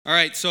All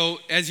right, so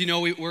as you know,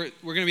 we're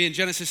going to be in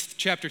Genesis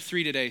chapter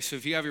 3 today. So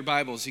if you have your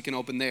Bibles, you can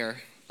open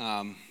there.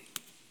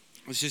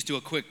 Let's just do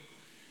a quick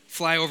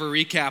flyover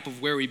recap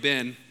of where we've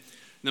been. And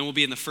then we'll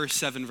be in the first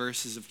 7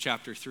 verses of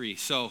chapter 3.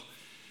 So,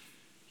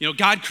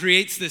 God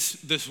creates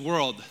this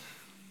world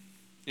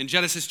in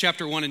Genesis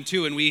chapter 1 and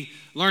 2, and we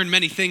learn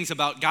many things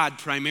about God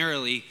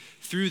primarily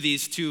through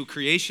these two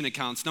creation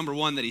accounts. Number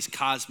one, that he's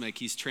cosmic,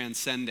 he's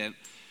transcendent,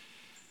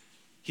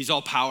 he's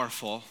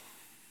all-powerful.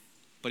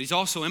 But he's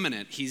also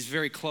immanent. He's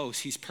very close.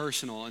 He's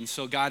personal. And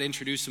so God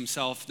introduced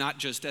himself not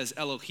just as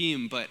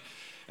Elohim, but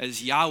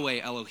as Yahweh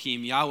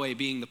Elohim, Yahweh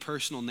being the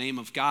personal name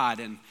of God.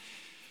 And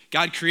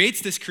God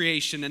creates this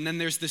creation, and then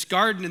there's this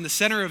garden in the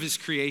center of his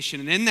creation.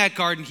 And in that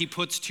garden, he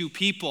puts two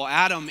people,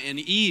 Adam and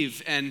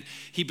Eve, and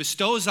he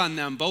bestows on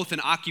them both an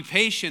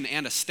occupation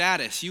and a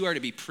status. You are to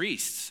be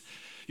priests.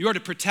 You are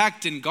to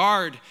protect and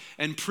guard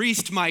and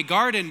priest my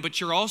garden, but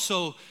you're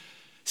also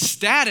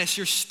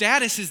your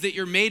status is that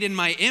you're made in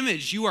my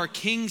image. You are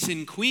kings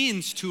and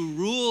queens to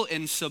rule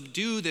and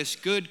subdue this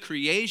good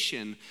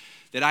creation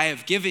that I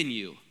have given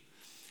you.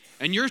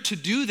 And you're to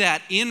do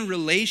that in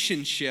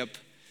relationship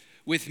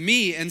with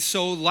me. And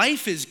so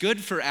life is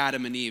good for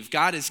Adam and Eve.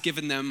 God has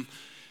given them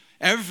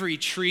every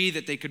tree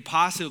that they could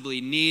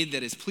possibly need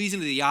that is pleasing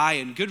to the eye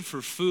and good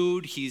for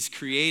food. He's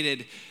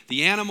created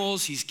the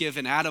animals. He's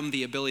given Adam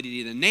the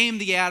ability to name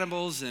the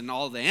animals, and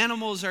all the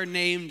animals are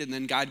named. And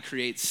then God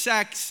creates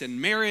sex and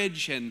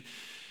marriage. And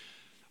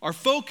our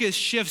focus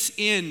shifts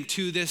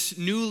into this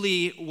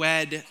newly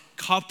wed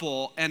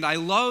couple. And I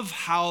love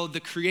how the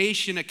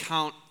creation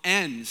account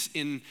ends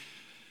in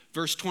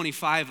verse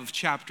 25 of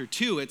chapter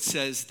 2. It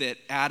says that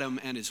Adam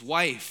and his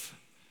wife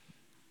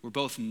were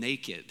both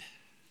naked,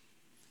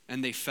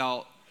 and they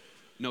felt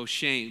no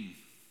shame.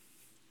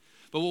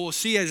 But what we'll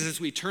see is as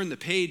we turn the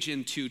page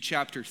into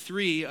chapter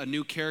 3, a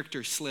new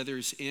character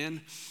slithers in,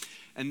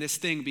 and this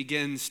thing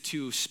begins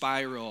to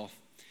spiral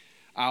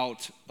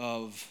out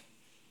of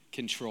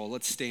control.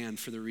 Let's stand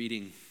for the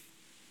reading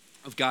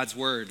of God's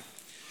word.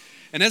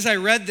 And as I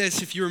read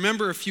this, if you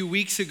remember a few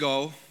weeks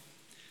ago,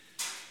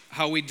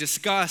 how we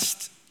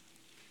discussed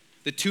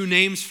the two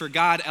names for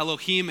God,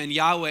 Elohim and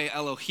Yahweh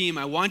Elohim,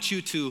 I want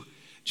you to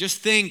just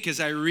think as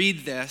I read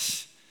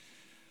this,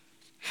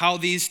 how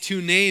these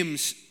two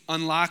names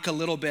unlock a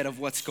little bit of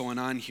what's going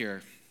on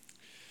here.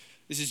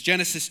 This is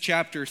Genesis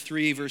chapter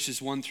 3,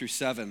 verses 1 through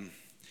 7.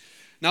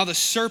 Now the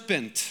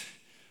serpent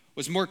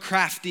was more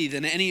crafty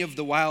than any of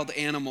the wild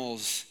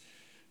animals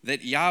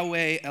that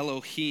Yahweh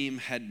Elohim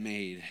had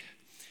made.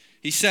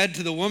 He said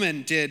to the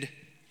woman, "Did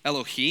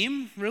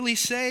Elohim really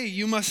say,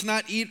 'You must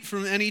not eat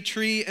from any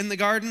tree in the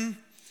garden'?"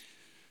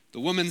 The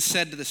woman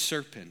said to the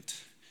serpent,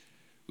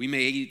 "We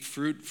may eat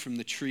fruit from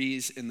the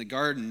trees in the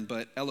garden,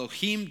 but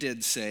Elohim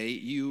did say,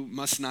 'You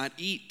must not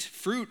eat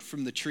fruit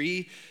from the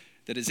tree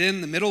that is in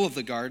the middle of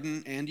the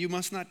garden, and you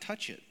must not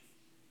touch it,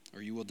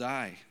 or you will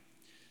die.'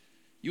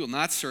 'You will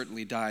not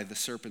certainly die,' the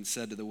serpent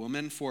said to the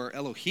woman, 'for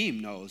Elohim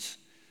knows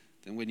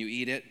that when you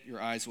eat it,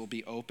 your eyes will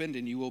be opened,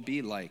 and you will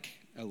be like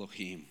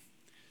Elohim,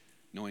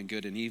 knowing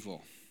good and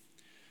evil.'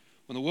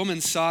 When the woman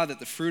saw that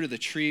the fruit of the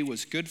tree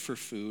was good for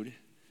food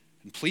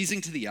and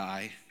pleasing to the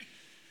eye,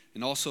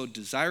 and also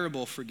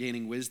desirable for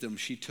gaining wisdom,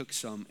 she took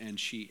some and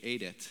she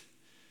ate it.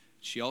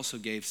 She also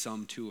gave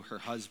some to her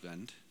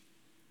husband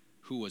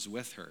who was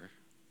with her,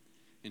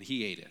 and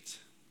he ate it.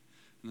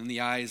 And then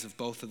the eyes of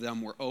both of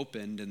them were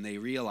opened, and they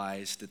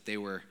realized that they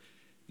were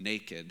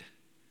naked.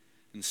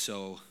 And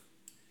so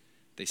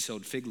they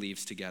sewed fig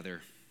leaves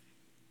together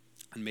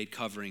and made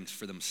coverings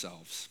for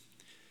themselves."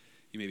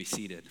 You may be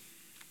seated.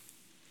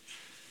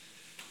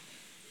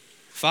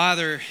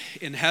 Father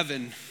in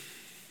heaven,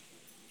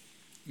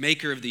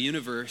 maker of the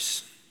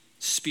universe,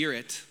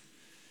 Spirit,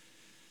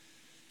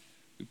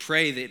 we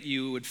pray that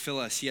you would fill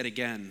us yet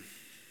again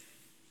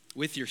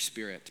with your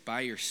Spirit,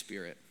 by your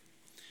Spirit,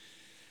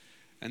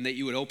 and that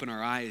you would open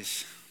our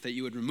eyes, that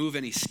you would remove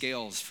any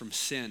scales from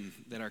sin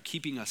that are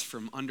keeping us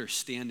from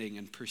understanding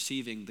and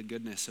perceiving the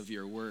goodness of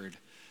your word,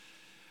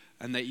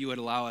 and that you would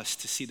allow us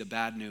to see the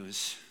bad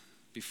news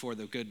before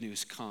the good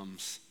news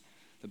comes,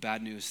 the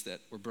bad news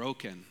that we're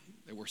broken,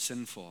 that we're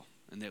sinful,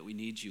 and that we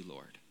need you,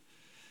 Lord.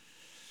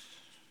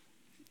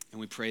 And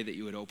we pray that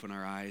you would open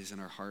our eyes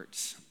and our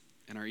hearts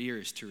and our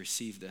ears to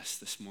receive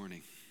this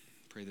morning.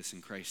 Pray this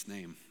in Christ's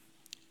name.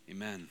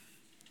 Amen.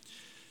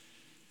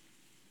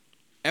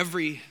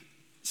 Every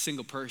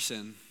single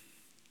person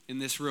in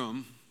this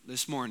room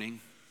this morning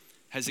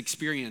has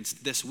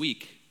experienced this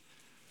week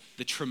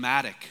the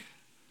traumatic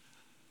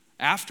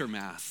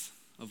aftermath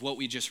of what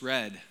we just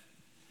read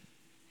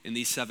in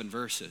these 7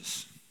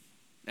 verses.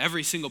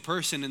 Every single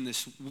person in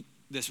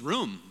this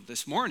room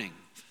this morning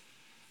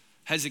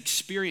has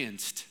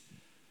experienced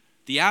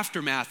the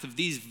aftermath of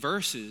these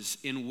verses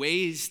in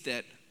ways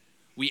that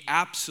we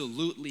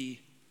absolutely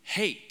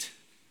hate.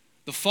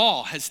 The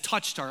fall has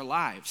touched our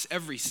lives,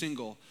 every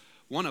single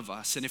one of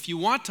us. And if you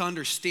want to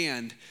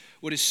understand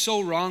what is so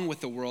wrong with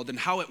the world and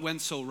how it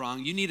went so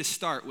wrong, you need to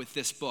start with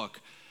this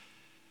book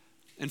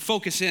and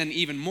focus in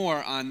even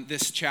more on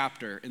this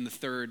chapter in the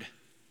 3rd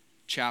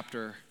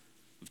chapter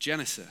of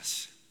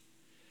Genesis.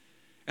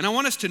 And I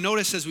want us to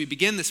notice as we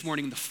begin this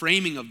morning the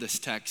framing of this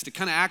text. It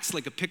kind of acts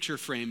like a picture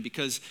frame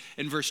because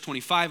in verse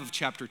 25 of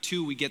chapter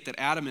 2, we get that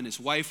Adam and his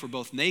wife were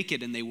both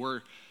naked and they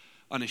were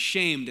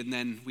unashamed. And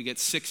then we get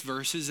 6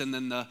 verses. And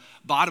then the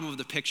bottom of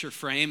the picture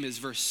frame is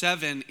verse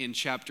 7 in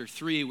chapter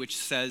 3, which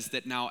says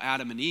that now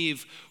Adam and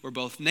Eve were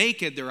both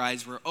naked, their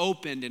eyes were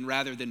opened, and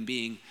rather than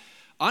being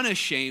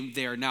unashamed,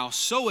 they are now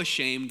so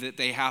ashamed that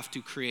they have to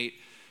create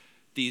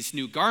these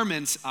new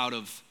garments out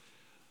of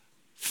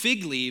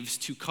fig leaves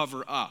to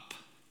cover up.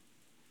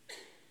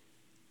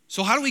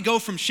 So how do we go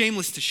from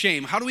shameless to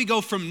shame? How do we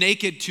go from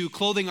naked to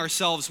clothing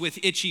ourselves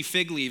with itchy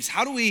fig leaves?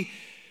 How do we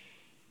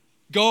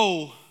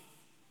go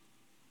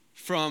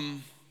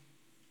from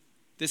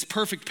this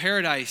perfect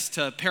paradise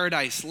to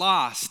paradise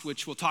lost,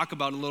 which we'll talk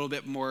about a little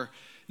bit more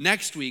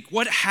next week?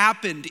 What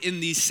happened in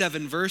these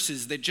 7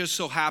 verses that just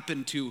so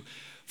happened to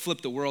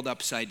flip the world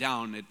upside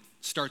down? It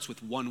starts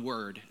with one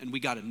word, and we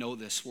got to know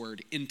this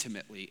word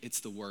intimately.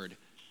 It's the word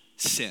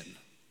sin.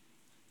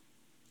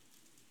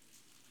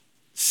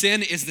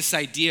 Sin is this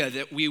idea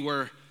that we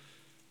were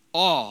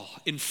all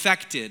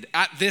infected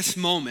at this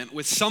moment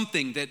with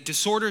something that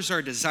disorders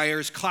our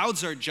desires,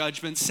 clouds our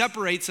judgment,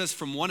 separates us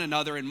from one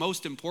another, and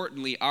most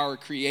importantly, our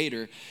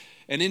Creator,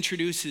 and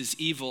introduces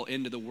evil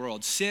into the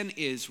world. Sin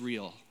is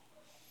real.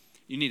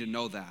 You need to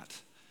know that.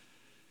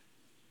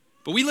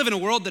 But we live in a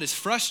world that is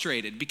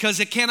frustrated because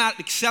it cannot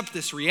accept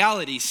this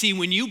reality. See,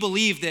 when you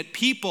believe that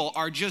people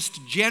are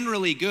just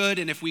generally good,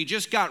 and if we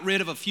just got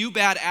rid of a few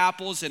bad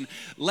apples and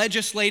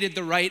legislated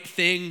the right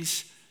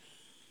things,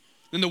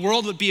 then the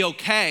world would be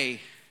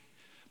okay.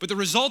 But the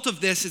result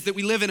of this is that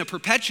we live in a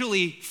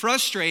perpetually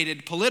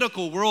frustrated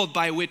political world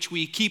by which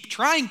we keep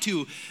trying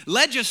to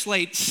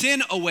legislate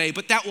sin away,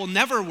 but that will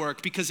never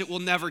work because it will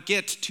never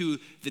get to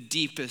the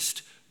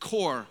deepest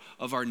core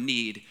of our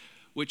need,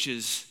 which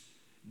is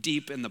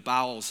deep in the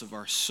bowels of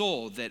our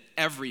soul, that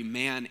every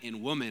man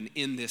and woman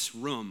in this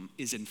room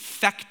is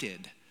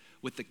infected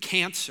with the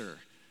cancer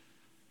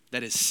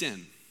that is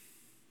sin.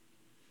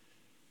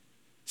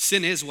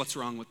 Sin is what's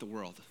wrong with the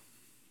world.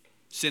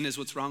 Sin is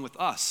what's wrong with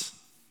us.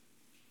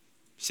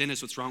 Sin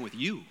is what's wrong with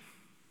you.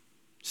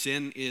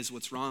 Sin is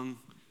what's wrong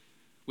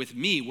with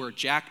me. We're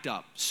jacked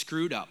up,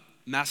 screwed up,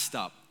 messed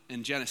up.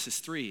 And Genesis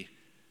 3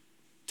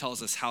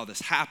 tells us how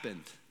this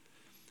happened.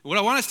 What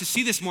I want us to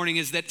see this morning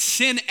is that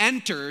sin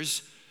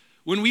enters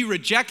when we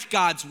reject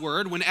God's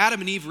word, when Adam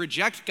and Eve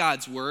reject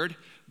God's word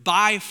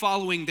by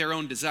following their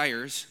own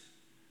desires,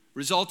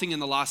 resulting in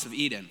the loss of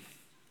Eden.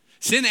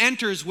 Sin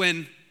enters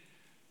when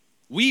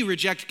we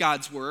reject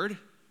God's word,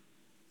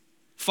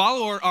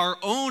 follow our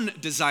own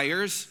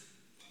desires,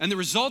 and the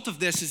result of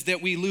this is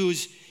that we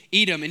lose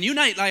Eden. And you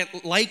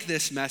might like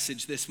this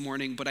message this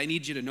morning, but I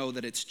need you to know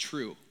that it's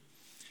true.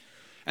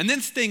 And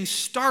this thing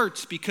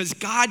starts because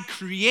God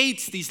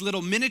creates these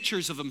little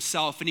miniatures of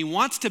himself, and he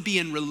wants to be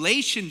in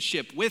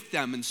relationship with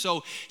them. And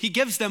so he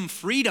gives them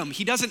freedom.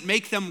 He doesn't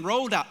make them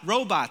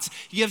robots.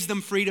 He gives them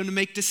freedom to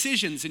make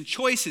decisions and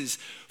choices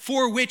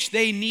for which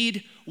they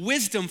need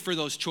wisdom for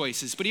those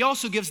choices. But he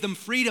also gives them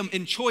freedom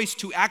and choice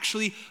to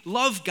actually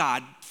love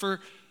God.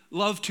 For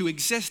love to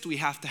exist, we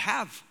have to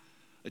have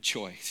a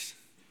choice.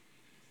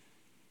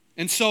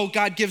 And so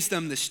God gives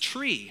them this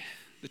tree,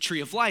 the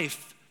tree of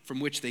life, from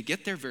which they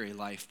get their very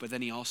life, but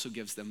then he also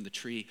gives them the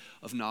tree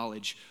of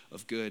knowledge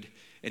of good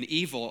and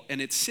evil,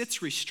 and it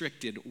sits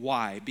restricted.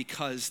 Why?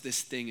 Because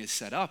this thing is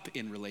set up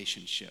in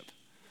relationship.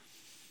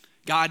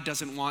 God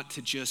doesn't want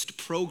to just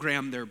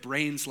program their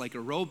brains like a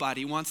robot.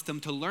 He wants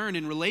them to learn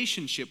in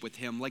relationship with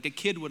him, like a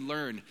kid would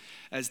learn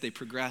as they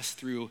progress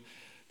through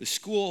the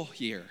school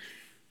year.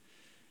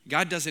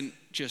 God doesn't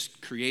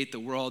just create the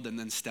world and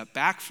then step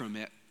back from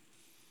it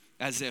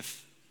as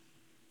if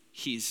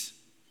he's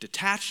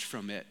detached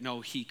from it.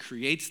 No, he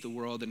creates the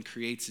world and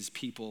creates his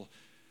people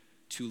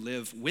to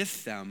live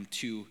with them,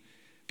 to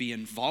be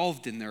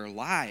involved in their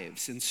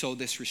lives. And so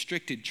this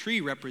restricted tree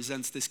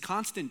represents this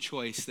constant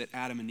choice that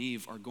Adam and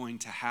Eve are going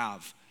to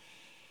have.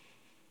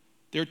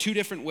 There are 2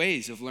 different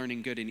ways of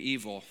learning good and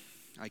evil.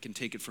 I can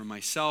take it for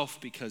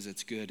myself because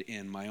it's good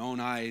in my own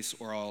eyes,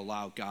 or I'll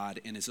allow God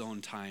in his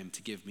own time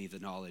to give me the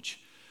knowledge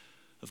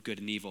of good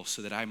and evil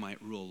so that I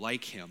might rule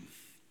like him,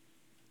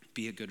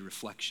 be a good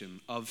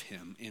reflection of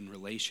him in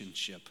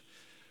relationship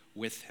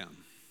with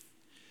him.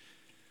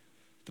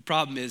 The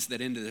problem is that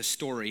into this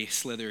story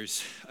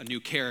slithers a new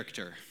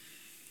character,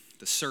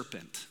 the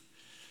serpent.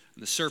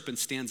 And the serpent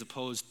stands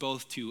opposed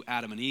both to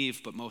Adam and Eve,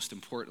 but most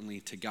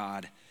importantly to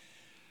God.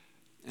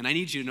 And I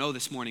need you to know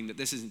this morning that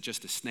this isn't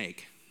just a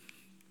snake.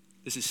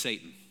 This is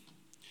Satan.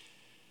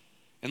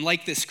 And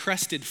like this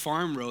crested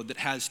farm road that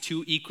has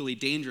 2 equally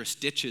dangerous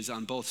ditches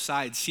on both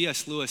sides,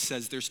 C.S. Lewis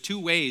says there's 2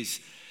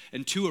 ways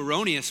and 2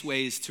 erroneous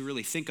ways to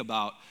really think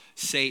about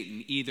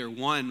Satan. Either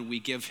one, we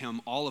give him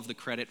all of the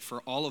credit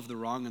for all of the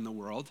wrong in the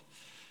world.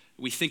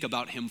 We think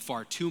about him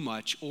far too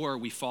much, or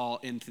we fall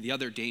into the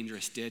other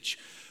dangerous ditch,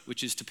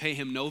 which is to pay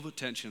him no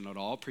attention at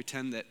all,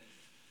 pretend that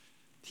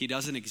he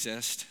doesn't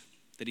exist,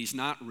 that he's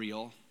not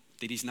real,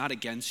 that he's not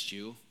against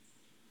you,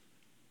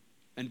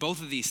 And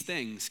both of these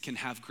things can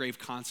have grave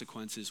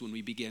consequences when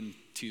we begin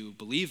to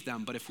believe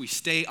them. But if we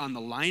stay on the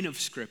line of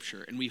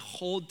Scripture and we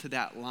hold to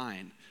that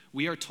line,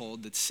 we are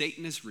told that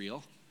Satan is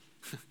real.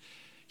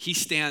 He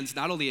stands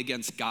not only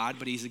against God,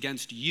 but he's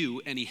against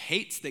you, and he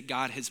hates that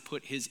God has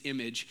put his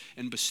image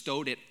and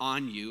bestowed it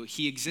on you.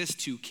 He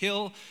exists to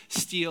kill,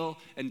 steal,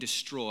 and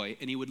destroy,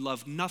 and he would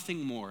love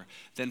nothing more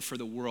than for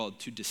the world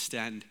to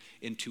descend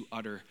into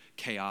utter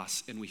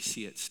chaos, and we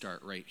see it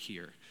start right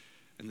here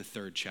in the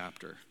 3rd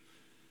chapter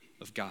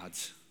of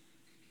God's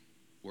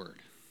word.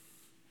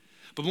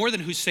 But more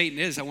than who Satan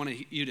is, I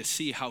want you to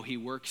see how he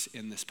works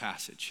in this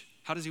passage.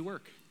 How does he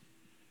work?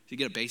 Does he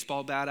get a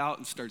baseball bat out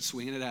and start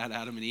swinging it at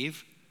Adam and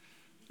Eve?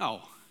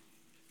 No,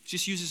 he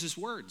just uses his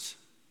words.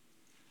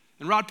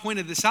 And Rod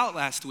pointed this out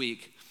last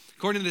week.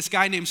 According to this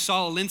guy named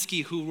Saul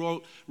Alinsky, who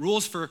wrote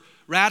Rules for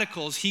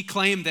Radicals, he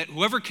claimed that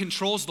whoever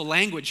controls the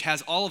language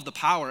has all of the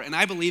power. And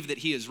I believe that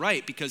he is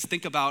right, because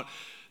think about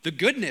the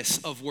goodness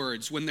of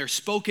words when they're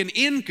spoken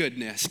in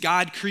goodness.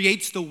 God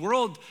creates the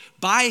world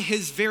by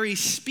his very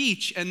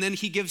speech, and then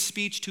he gives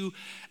speech to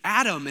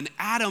Adam, and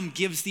Adam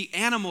gives the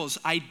animals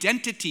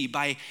identity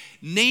by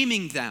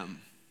naming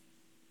them.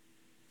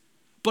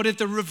 But if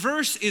the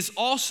reverse is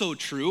also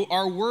true,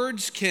 our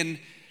words can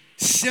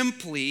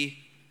simply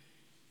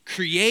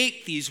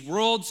create these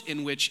worlds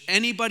in which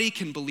anybody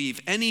can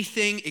believe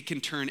anything. It can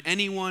turn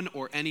anyone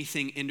or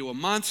anything into a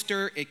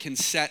monster. It can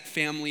set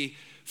family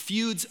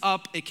feuds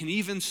up. It can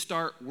even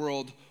start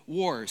world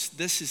wars.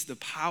 This is the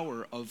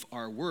power of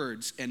our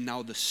words. And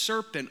now the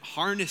serpent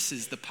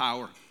harnesses the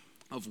power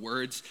of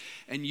words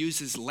and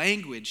uses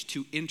language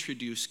to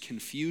introduce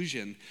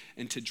confusion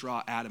and to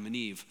draw Adam and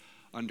Eve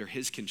under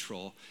his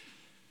control.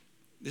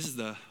 This is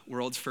the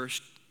world's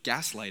first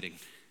gaslighting.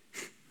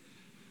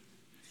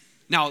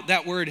 Now,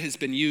 that word has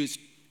been used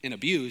and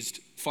abused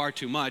far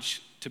too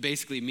much to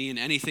basically mean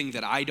anything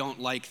that I don't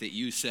like that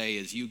you say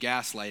is you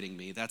gaslighting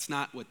me. That's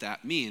not what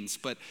that means.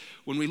 But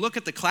when we look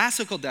at the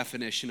classical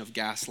definition of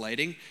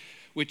gaslighting,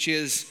 which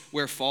is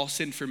where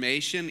false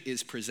information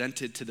is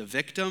presented to the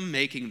victim,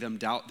 making them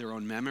doubt their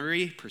own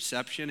memory,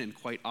 perception, and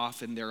quite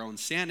often their own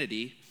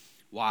sanity.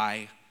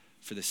 Why?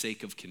 For the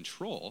sake of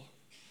control.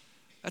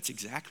 That's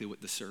exactly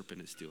what the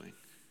serpent is doing.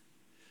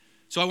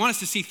 So I want us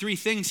to see 3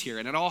 things here,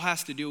 and it all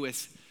has to do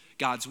with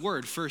God's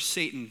word. First,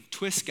 Satan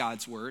twists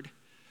God's word.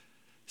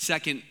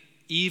 Second,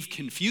 Eve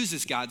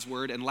confuses God's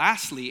word. And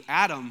lastly,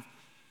 Adam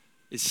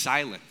is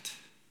silent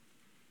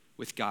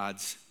with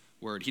God's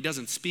word. He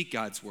doesn't speak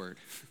God's word.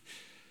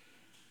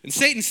 And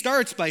Satan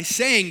starts by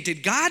saying,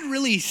 did God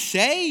really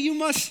say you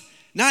must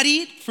not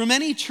eat from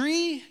any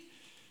tree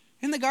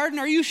in the garden?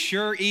 Are you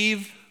sure,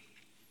 Eve?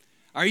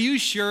 Are you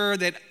sure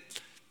that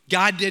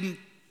God didn't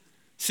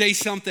say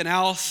something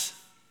else?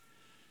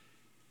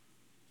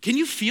 Can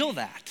you feel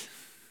that?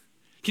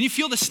 Can you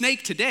feel the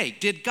snake today?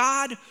 Did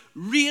God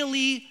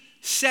really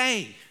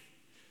say?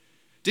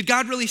 Did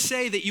God really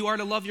say that you are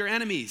to love your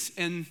enemies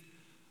and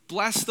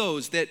bless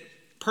those that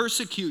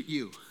persecute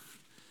you?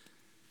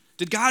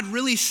 Did God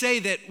really say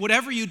that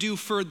whatever you do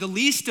for the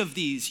least of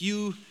these,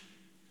 you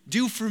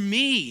do for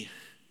me?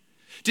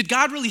 Did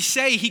God really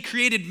say he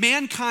created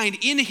mankind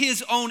in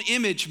his own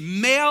image,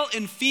 male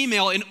and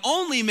female, and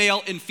only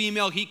male and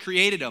female he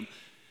created them?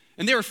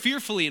 And they were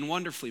fearfully and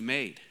wonderfully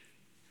made.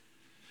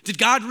 Did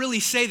God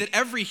really say that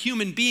every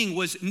human being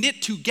was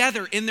knit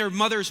together in their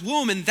mother's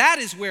womb, and that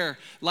is where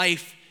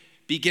life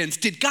begins?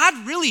 Did God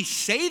really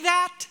say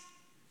that?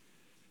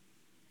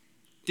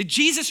 Did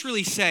Jesus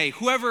really say,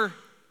 whoever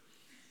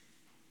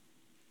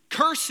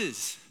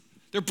curses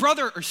their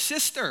brother or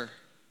sister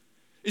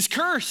is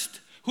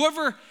cursed?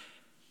 Whoever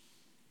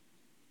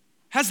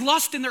has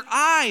lust in their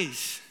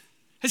eyes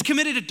has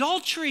committed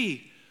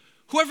adultery.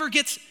 Whoever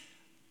gets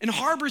and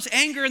harbors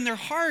anger in their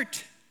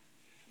heart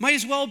might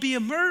as well be a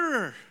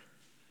murderer.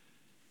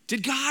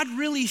 Did God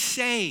really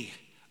say,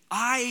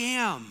 I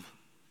am,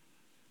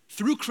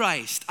 through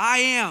Christ, I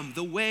am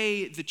the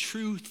way, the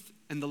truth,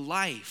 and the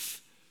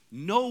life?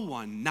 No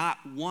one, not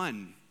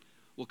one,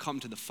 will come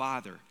to the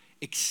Father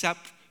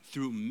except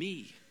through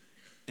me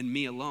and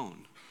me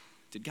alone.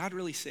 Did God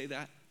really say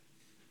that?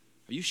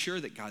 Are you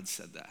sure that God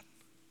said that?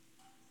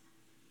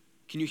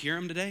 Can you hear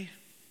him today?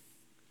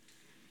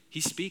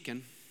 He's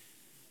speaking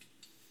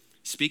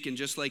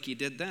just like he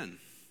did then.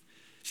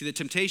 See, the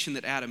temptation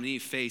that Adam and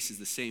Eve face is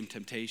the same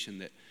temptation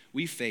that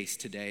we face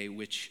today,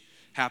 which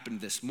happened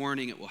this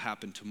morning. It will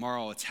happen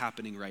tomorrow. It's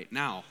happening right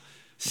now.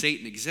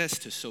 Satan exists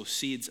to sow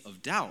seeds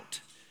of doubt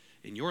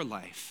in your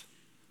life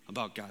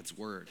about God's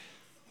word.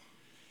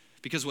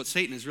 Because what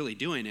Satan is really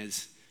doing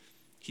is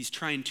he's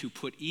trying to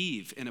put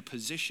Eve in a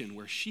position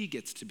where she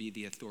gets to be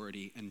the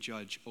authority and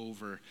judge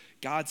over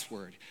God's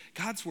word.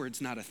 God's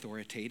word's not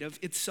authoritative.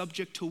 It's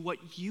subject to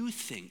what you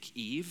think,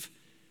 Eve.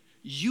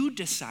 You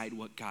decide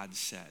what God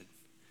said.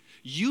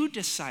 You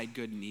decide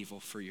good and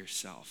evil for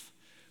yourself,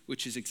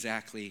 which is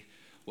exactly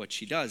what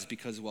she does.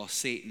 Because while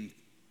Satan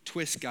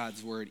twists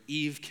God's word,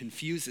 Eve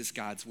confuses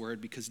God's word,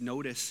 because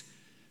notice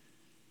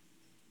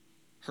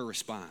her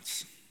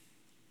response.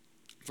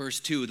 Verse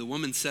 2, the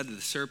woman said to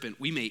the serpent,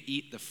 "We may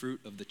eat the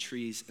fruit of the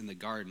trees in the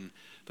garden,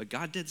 but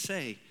God did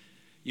say,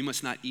 you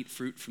must not eat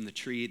fruit from the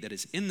tree that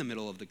is in the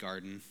middle of the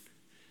garden,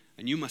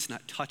 and you must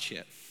not touch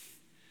it,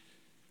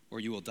 or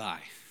you will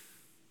die."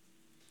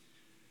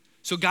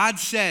 So God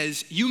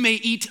says, you may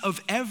eat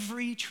of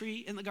every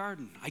tree in the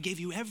garden. I gave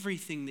you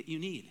everything that you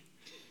need.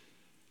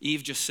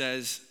 Eve just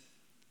says,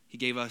 he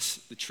gave us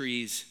the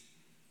trees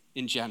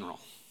in general.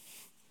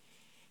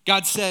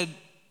 God said,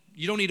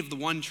 you don't eat of the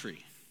one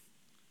tree.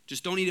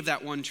 Just don't eat of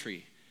that one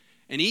tree.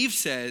 And Eve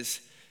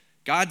says,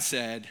 God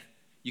said,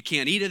 you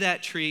can't eat of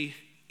that tree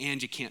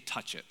and you can't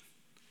touch it.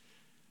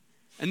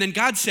 And then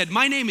God said,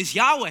 my name is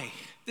Yahweh.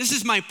 This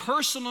is my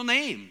personal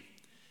name.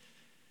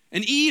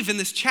 And Eve in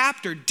this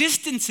chapter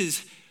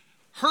distances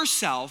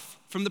herself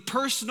from the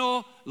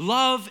personal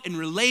love and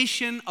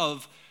relation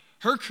of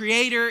her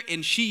creator,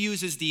 and she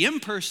uses the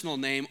impersonal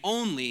name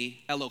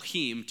only,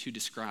 Elohim, to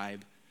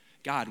describe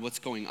God. What's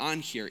going on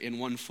here? In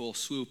one full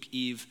swoop,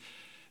 Eve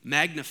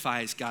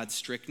magnifies God's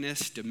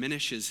strictness,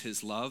 diminishes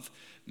his love,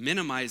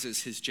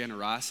 minimizes his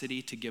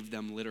generosity to give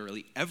them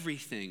literally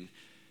everything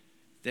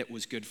that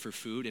was good for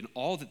food and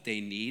all that they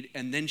need,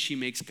 and then she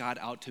makes God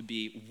out to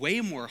be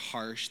way more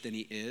harsh than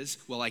he is.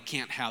 Well, I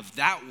can't have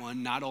that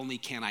one. Not only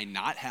can I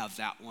not have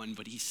that one,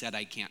 but he said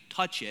I can't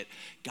touch it.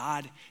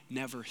 God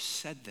never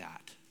said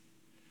that.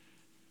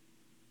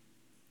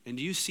 And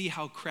do you see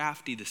how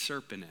crafty the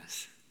serpent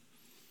is?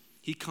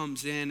 He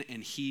comes in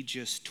and he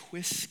just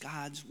twists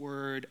God's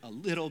word a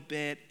little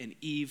bit, and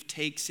Eve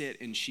takes it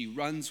and she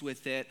runs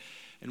with it,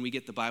 and we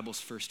get the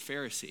Bible's first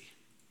Pharisee.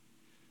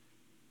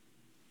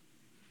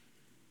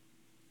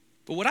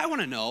 But what I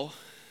want to know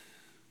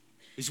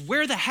is,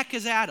 where the heck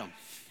is Adam?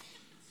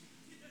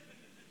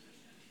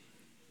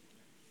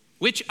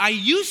 Which I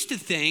used to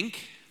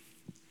think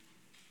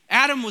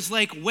Adam was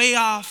like way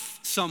off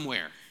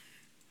somewhere,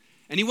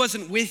 and he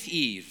wasn't with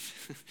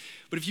Eve.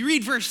 But if you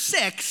read verse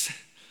 6,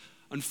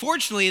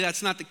 unfortunately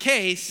that's not the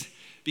case,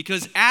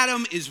 because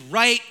Adam is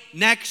right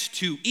next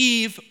to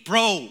Eve.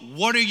 Bro,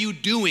 what are you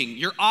doing?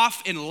 You're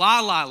off in La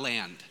La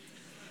Land.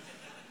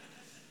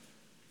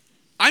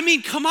 I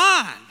mean, come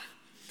on.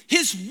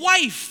 His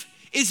wife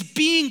is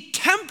being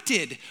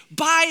tempted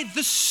by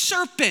the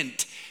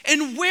serpent.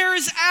 And where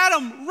is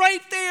Adam?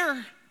 Right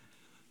there.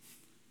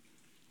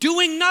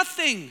 Doing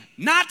nothing,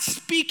 not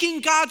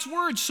speaking God's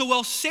word. So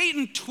while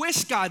Satan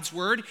twists God's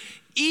word,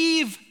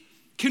 Eve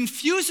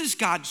confuses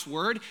God's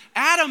word.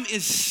 Adam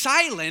is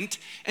silent,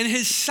 and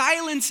his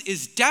silence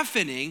is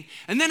deafening.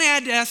 And then I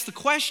had to ask the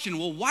question,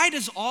 well, why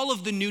does all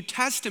of the New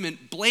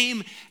Testament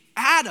blame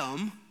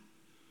Adam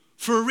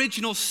for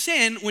original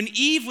sin when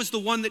Eve was the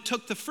one that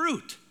took the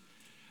fruit?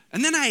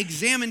 And then I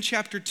examined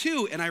chapter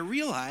 2, and I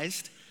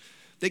realized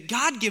that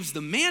God gives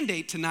the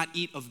mandate to not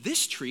eat of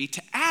this tree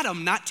to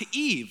Adam, not to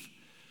Eve.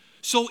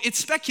 So it's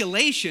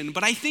speculation,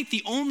 but I think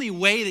the only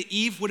way that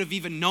Eve would have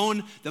even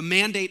known the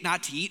mandate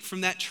not to eat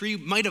from that tree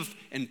might have,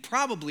 and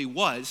probably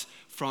was,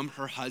 from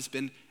her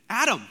husband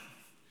Adam.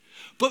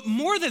 But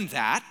more than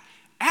that,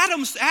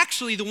 Adam's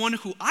actually the one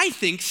who I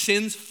think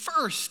sins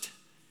first,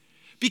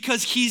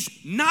 because he's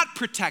not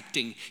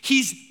protecting,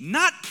 he's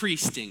not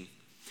priesting,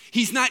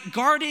 he's not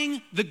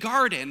guarding the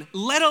garden,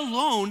 let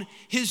alone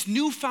his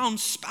newfound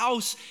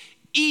spouse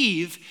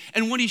Eve.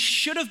 And when he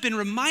should have been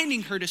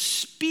reminding her to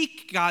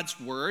speak God's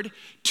word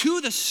to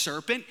the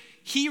serpent,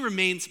 he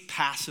remains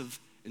passive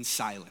and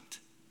silent.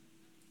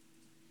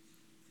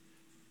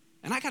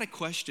 And I got a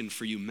question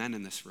for you men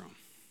in this room,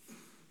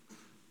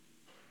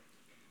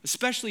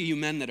 especially you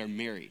men that are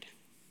married.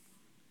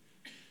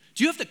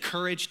 Do you have the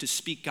courage to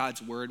speak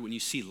God's word when you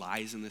see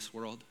lies in this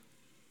world?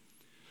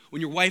 When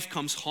your wife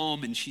comes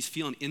home and she's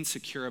feeling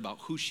insecure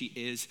about who she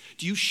is,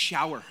 do you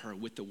shower her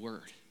with the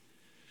word?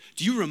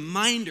 Do you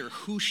remind her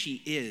who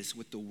she is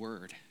with the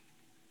word?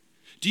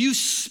 Do you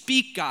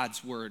speak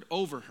God's word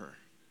over her?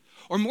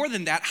 Or more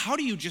than that, how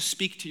do you just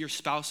speak to your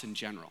spouse in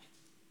general?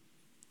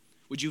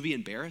 Would you be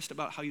embarrassed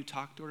about how you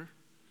talk to her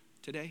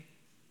today?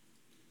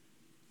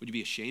 Would you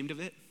be ashamed of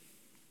it?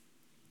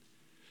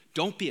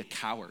 Don't be a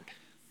coward.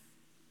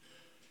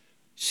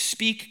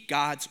 Speak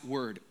God's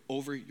word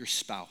over your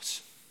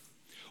spouse.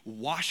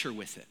 Wash her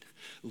with it.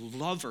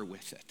 Love her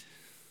with it.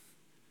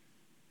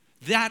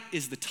 That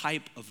is the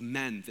type of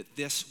men that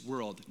this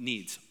world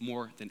needs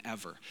more than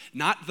ever.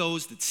 Not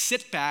those that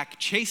sit back,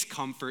 chase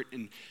comfort,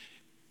 and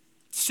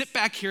sit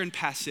back here in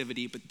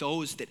passivity, but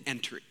those that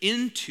enter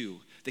into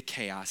the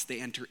chaos, they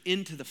enter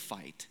into the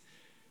fight,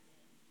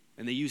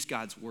 and they use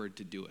God's word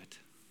to do it.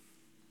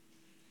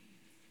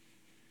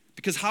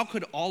 Because how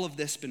could all of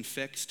this been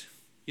fixed?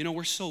 You know,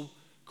 we're so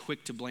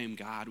quick to blame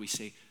God. We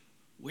say,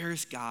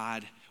 where's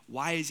God?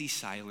 Why is he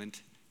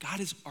silent? God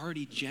has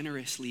already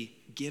generously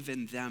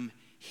given them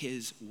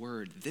his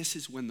word. This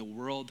is when the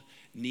world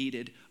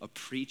needed a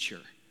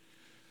preacher.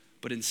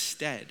 But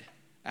instead,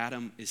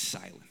 Adam is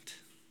silent.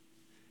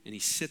 And he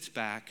sits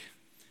back,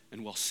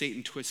 and while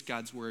Satan twists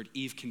God's word,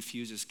 Eve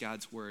confuses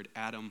God's word,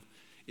 Adam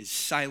is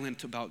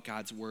silent about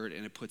God's word,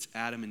 and it puts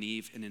Adam and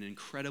Eve in an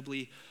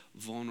incredibly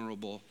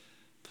vulnerable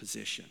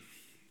position.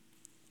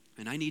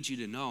 And I need you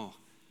to know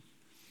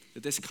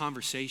that this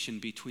conversation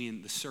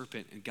between the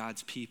serpent and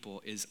God's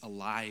people is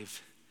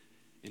alive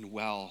and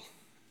well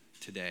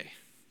today.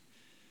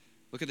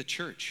 Look at the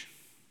church.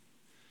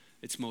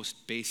 Its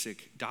most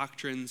basic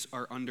doctrines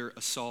are under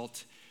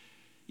assault.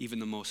 Even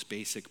the most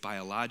basic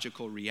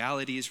biological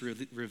realities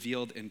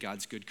revealed in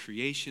God's good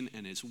creation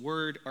and his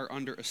word are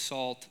under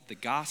assault. The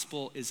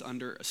gospel is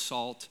under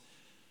assault.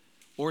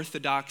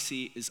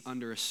 Orthodoxy is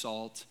under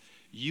assault.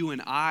 You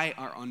and I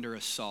are under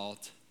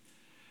assault.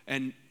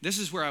 And this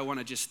is where I want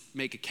to just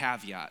make a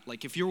caveat.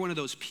 Like, if you're one of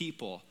those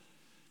people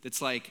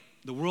that's like,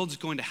 the world's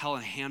going to hell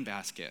in a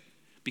handbasket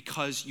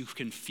because you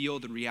can feel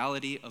the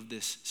reality of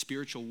this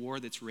spiritual war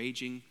that's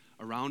raging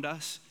around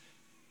us,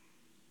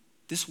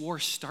 this war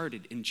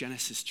started in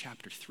Genesis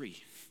chapter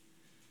 3.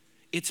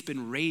 It's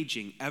been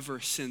raging ever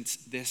since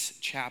this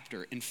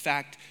chapter. In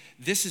fact,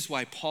 this is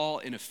why Paul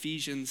in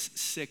Ephesians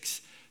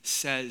 6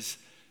 says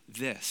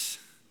this.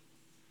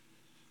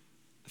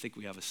 I think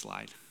we have a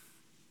slide.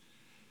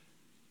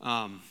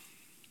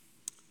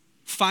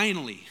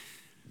 Finally,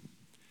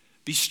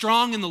 be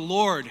strong in the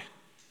Lord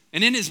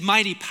and in his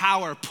mighty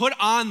power. Put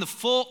on the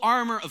full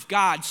armor of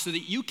God so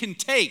that you can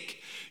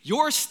take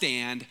your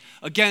stand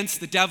against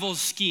the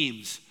devil's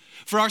schemes.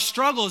 For our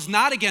struggle is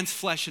not against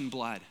flesh and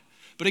blood,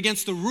 but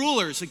against the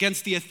rulers,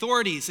 against the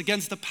authorities,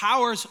 against the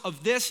powers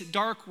of this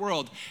dark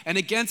world, and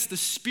against the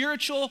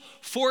spiritual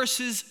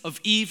forces of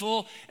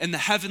evil in the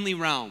heavenly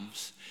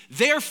realms.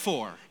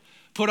 Therefore,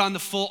 put on the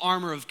full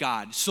armor of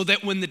God, so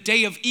that when the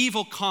day of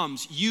evil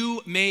comes,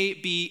 you may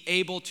be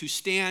able to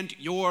stand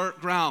your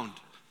ground.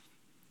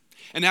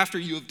 And after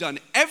you have done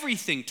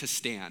everything to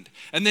stand,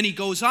 and then he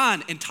goes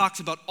on and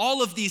talks about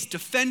all of these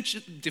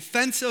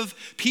defensive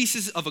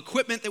pieces of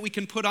equipment that we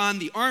can put on: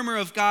 the armor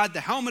of God,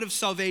 the helmet of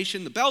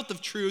salvation, the belt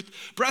of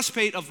truth,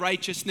 breastplate of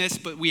righteousness.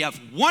 But we have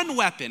one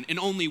weapon and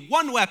only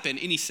one weapon,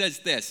 and he says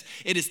this: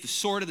 it is the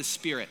sword of the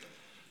Spirit,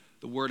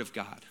 the word of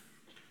God.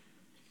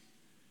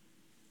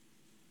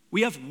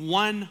 We have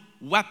one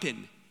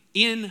weapon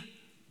in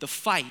the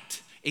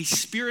fight, a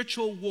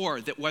spiritual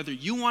war that, whether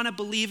you want to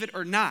believe it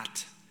or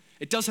not,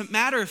 it doesn't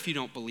matter if you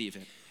don't believe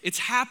it. It's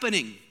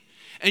happening,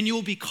 and you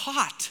will be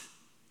caught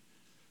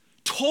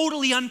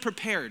totally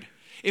unprepared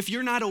if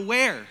you're not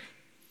aware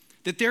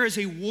that there is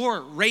a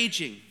war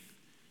raging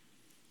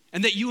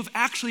and that you have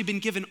actually been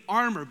given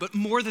armor, but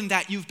more than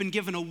that, you've been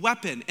given a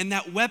weapon, and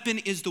that weapon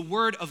is the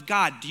word of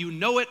God. Do you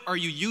know it? Are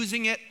you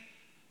using it?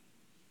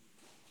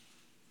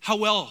 How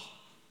well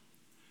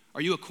are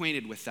you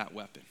acquainted with that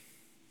weapon?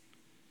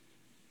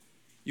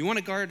 You want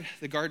to guard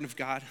the garden of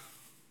God?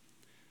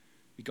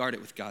 We guard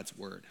it with God's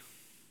word.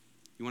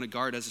 You want to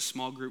guard as a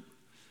small group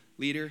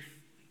leader?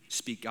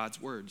 Speak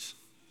God's words.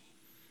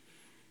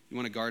 You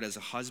want to guard as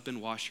a husband?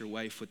 Wash your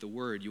wife with the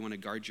word. You want to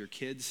guard your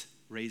kids?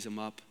 Raise them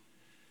up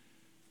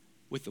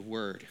with the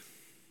word.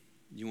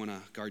 You want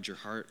to guard your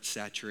heart?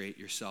 Saturate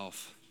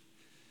yourself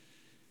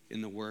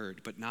in the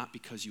word, but not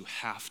because you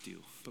have to,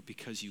 but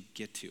because you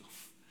get to.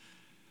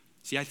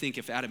 See, I think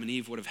if Adam and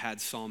Eve would have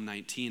had Psalm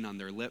 19 on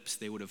their lips,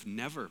 they would have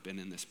never been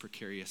in this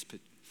precarious pit.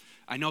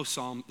 I know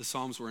the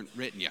Psalms weren't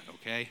written yet,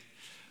 okay?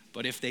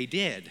 But if they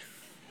did,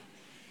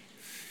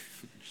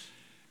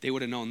 they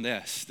would have known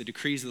this: the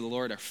decrees of the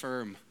Lord are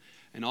firm,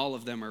 and all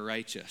of them are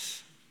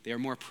righteous. They are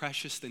more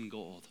precious than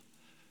gold,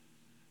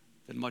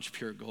 than much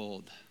pure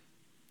gold.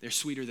 They're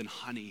sweeter than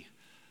honey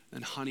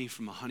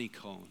from a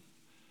honeycomb.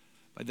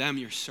 By them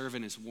your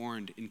servant is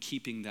warned. In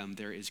keeping them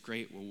there is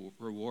great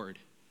reward.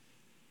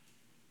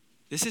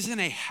 This isn't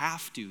a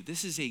have to,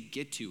 this is a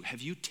get to.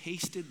 Have you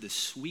tasted the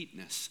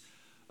sweetness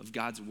of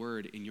God's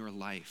word in your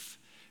life?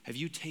 Have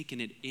you taken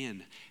it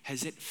in?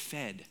 Has it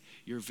fed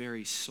your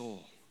very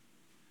soul?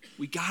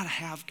 We gotta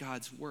have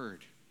God's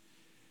word.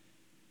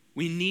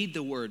 We need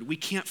the word. We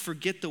can't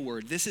forget the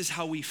word. This is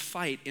how we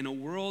fight in a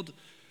world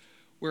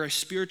where a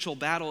spiritual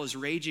battle is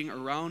raging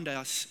around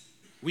us.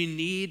 We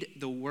need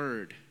the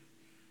word.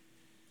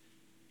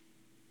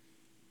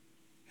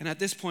 And at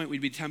this point,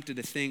 we'd be tempted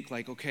to think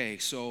like, okay,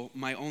 so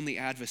my only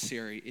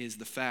adversary is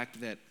the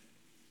fact that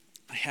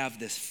I have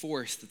this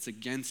force that's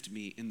against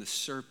me in the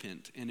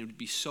serpent, and it would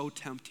be so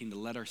tempting to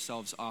let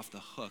ourselves off the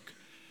hook.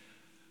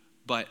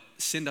 But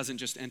sin doesn't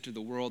just enter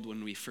the world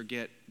when we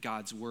forget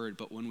God's word,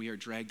 but when we are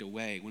dragged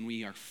away, when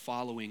we are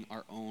following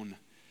our own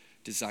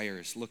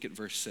desires. Look at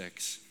verse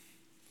 6.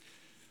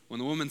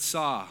 When the woman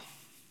saw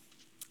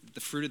that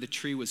the fruit of the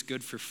tree was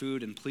good for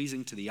food and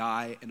pleasing to the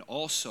eye, and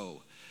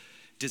also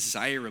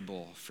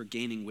desirable for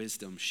gaining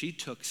wisdom, she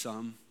took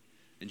some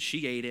and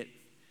she ate it,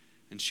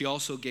 and she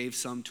also gave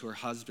some to her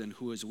husband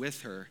who was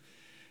with her,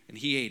 and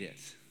he ate it.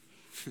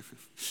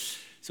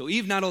 So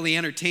Eve not only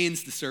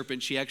entertains the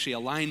serpent, she actually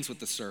aligns with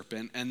the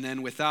serpent. And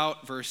then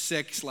without verse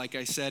 6, like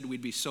I said,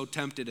 we'd be so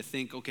tempted to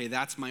think, okay,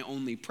 that's my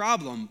only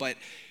problem. But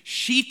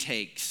she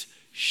takes,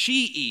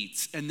 she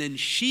eats, and then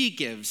she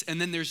gives. And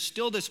then there's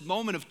still this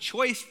moment of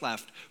choice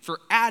left for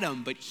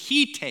Adam, but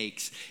he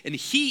takes and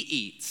he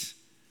eats.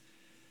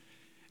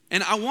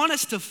 And I want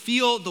us to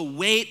feel the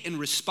weight and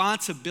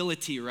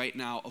responsibility right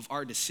now of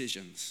our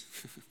decisions.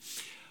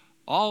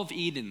 All of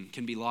Eden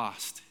can be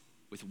lost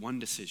with one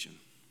decision.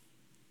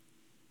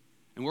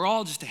 And we're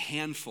all just a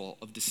handful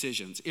of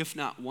decisions, if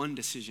not one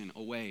decision,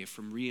 away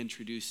from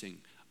reintroducing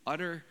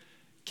utter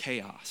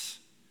chaos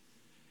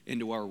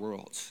into our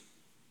worlds.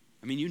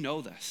 I mean, you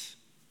know this.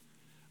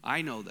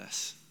 I know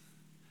this.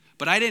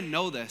 But I didn't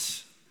know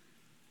this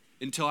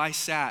until I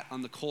sat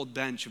on the cold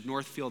bench of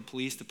Northfield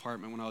Police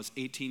Department when I was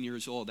 18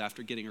 years old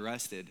after getting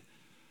arrested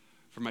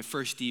for my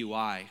first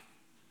DUI.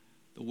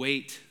 The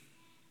weight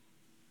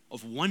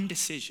of one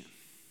decision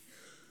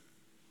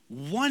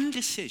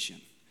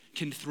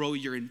can throw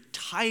your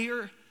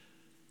entire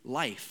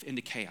life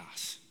into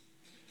chaos.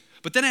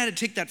 But then I had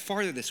to take that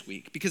farther this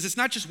week, because it's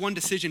not just one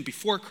decision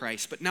before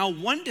Christ, but now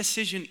one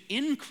decision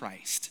in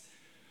Christ.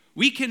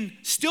 We can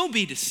still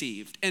be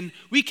deceived, and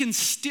we can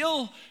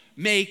still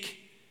make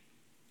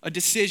a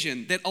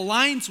decision that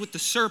aligns with the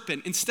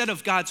serpent instead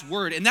of God's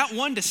word. And that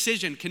one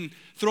decision can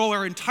throw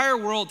our entire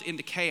world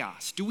into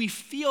chaos. Do we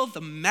feel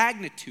the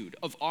magnitude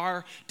of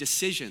our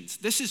decisions?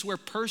 This is where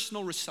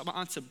personal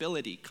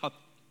responsibility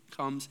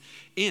comes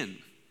in.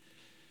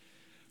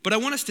 But I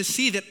want us to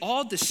see that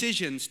all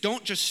decisions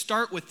don't just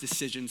start with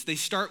decisions, they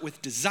start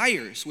with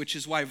desires, which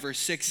is why verse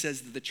 6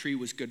 says that the tree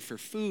was good for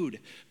food,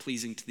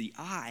 pleasing to the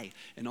eye,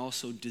 and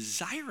also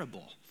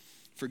desirable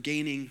for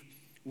gaining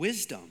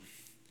wisdom.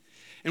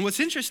 And what's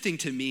interesting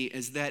to me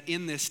is that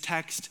in this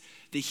text,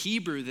 the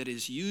Hebrew that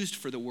is used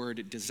for the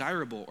word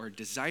desirable or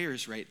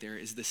desires right there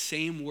is the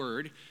same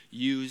word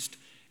used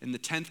in the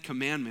 10th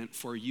commandment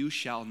for you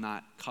shall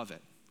not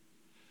covet.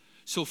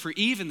 So for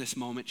Eve in this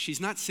moment,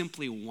 she's not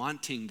simply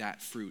wanting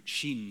that fruit.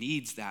 She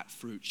needs that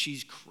fruit.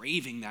 She's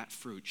craving that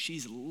fruit.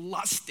 She's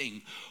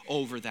lusting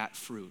over that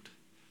fruit.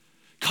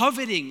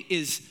 Coveting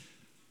is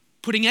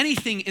putting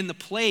anything in the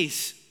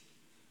place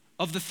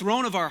of the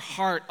throne of our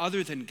heart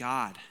other than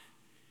God.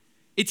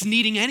 It's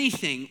needing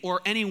anything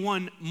or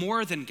anyone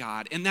more than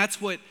God. And that's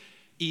what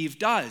Eve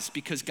does,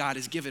 because God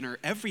has given her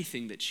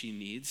everything that she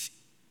needs.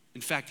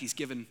 In fact, he's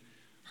given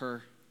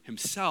her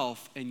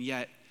himself, and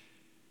yet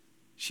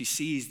she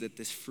sees that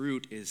this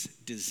fruit is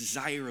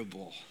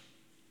desirable.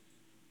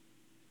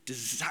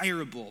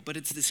 Desirable, but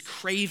it's this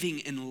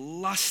craving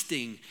and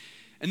lusting.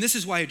 And this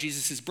is why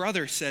Jesus'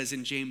 brother says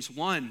in James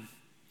 1,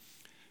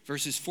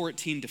 verses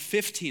 14 to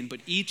 15,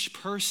 but each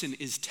person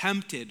is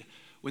tempted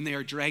when they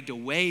are dragged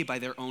away by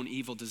their own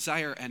evil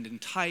desire and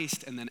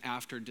enticed, and then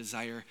after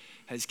desire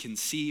has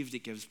conceived,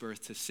 it gives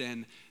birth to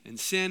sin. And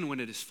sin, when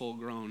it is full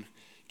grown,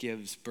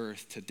 gives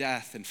birth to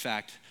death. In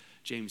fact,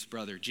 James'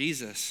 brother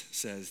Jesus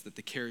says that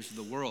the cares of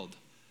the world,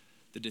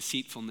 the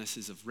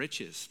deceitfulnesses of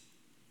riches,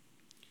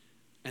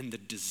 and the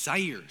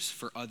desires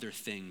for other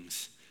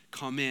things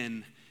come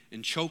in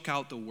and choke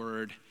out the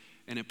word,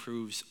 and it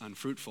proves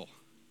unfruitful.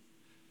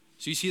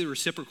 So you see the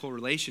reciprocal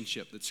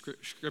relationship that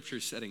Scripture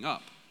is setting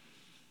up.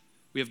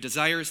 We have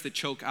desires that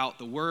choke out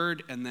the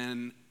word, and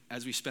then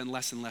as we spend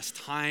less and less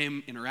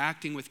time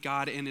interacting with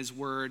God and his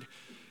word,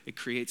 it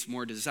creates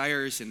more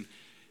desires and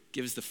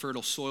gives the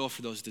fertile soil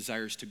for those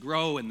desires to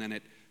grow, and then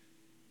it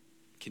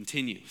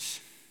continues.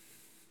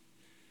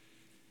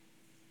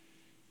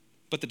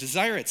 But the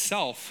desire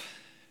itself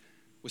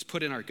was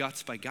put in our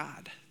guts by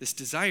God. This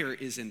desire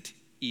isn't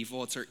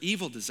evil. It's our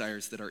evil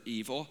desires that are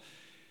evil.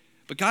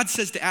 But God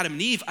says to Adam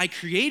and Eve, I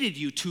created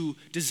you to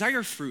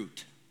desire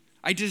fruit.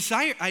 I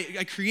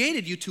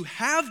created you to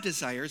have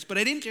desires, but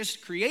I didn't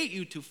just create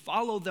you to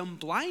follow them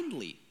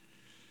blindly.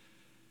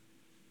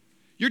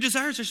 Your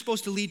desires are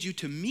supposed to lead you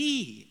to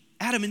me.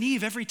 Adam and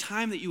Eve, every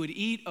time that you would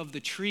eat of the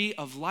tree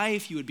of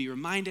life, you would be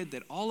reminded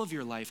that all of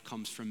your life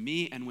comes from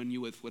me. And when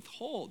you would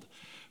withhold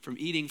from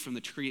eating from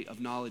the tree of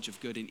knowledge of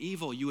good and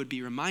evil, you would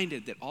be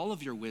reminded that all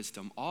of your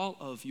wisdom, all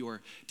of your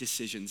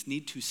decisions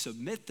need to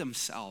submit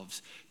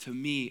themselves to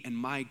me and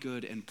my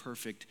good and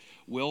perfect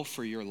will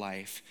for your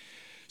life.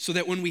 So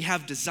that when we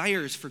have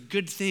desires for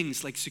good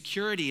things like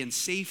security and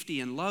safety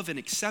and love and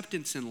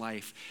acceptance in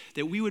life,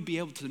 that we would be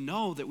able to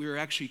know that we were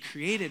actually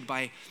created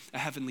by a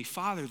heavenly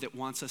Father that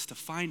wants us to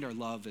find our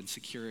love and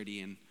security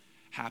and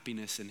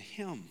happiness in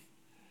him.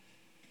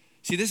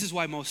 See, this is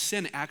why most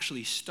sin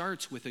actually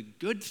starts with a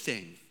good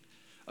thing,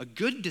 a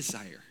good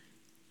desire.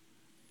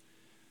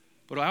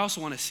 But what I also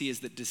want to see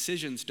is that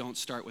decisions don't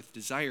start with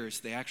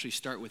desires. They actually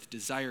start with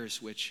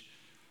desires which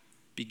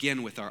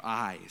begin with our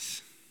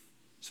eyes.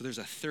 So there's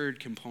a third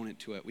component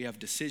to it. We have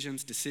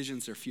decisions.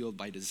 Decisions are fueled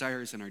by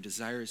desires, and our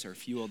desires are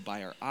fueled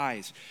by our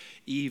eyes.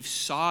 Eve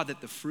saw that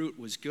the fruit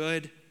was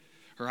good.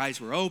 Her eyes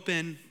were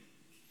open.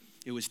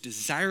 It was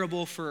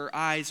desirable for her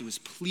eyes. It was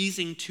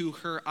pleasing to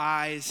her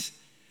eyes.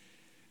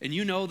 And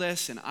you know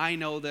this, and I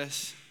know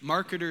this.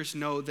 Marketers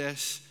know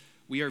this.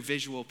 We are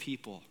visual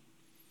people.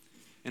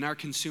 In our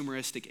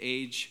consumeristic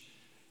age,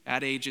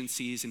 ad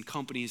agencies and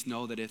companies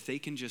know that if they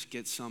can just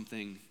get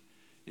something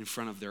in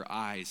front of their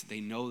eyes, they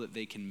know that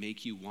they can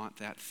make you want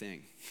that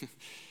thing.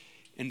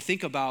 And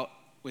think about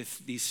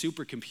with these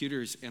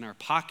supercomputers in our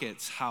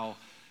pockets, how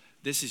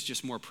this is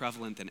just more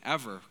prevalent than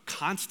ever.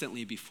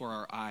 Constantly before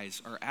our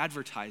eyes are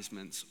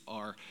advertisements,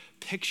 are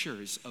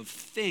pictures of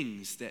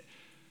things that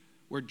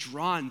we're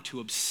drawn to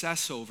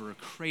obsess over or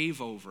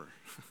crave over.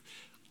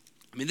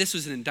 I mean, this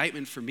was an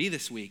indictment for me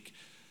this week.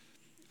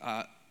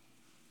 On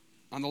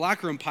the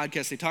Locker Room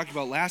podcast, they talked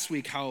about last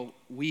week how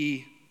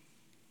we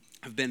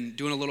have been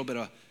doing a little bit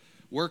of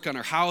work on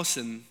our house,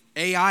 and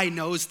AI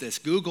knows this.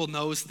 Google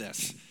knows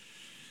this.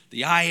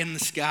 The eye in the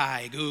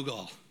sky,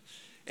 Google.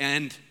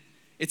 And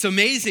it's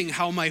amazing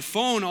how my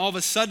phone all of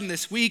a sudden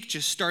this week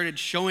just started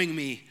showing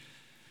me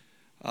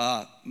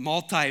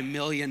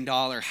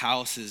multi-million-dollar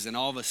houses, and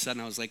all of a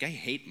sudden I was like, I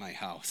hate my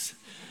house.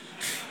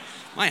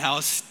 My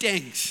house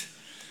stinks.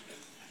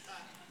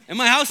 And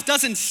my house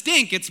doesn't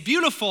stink. It's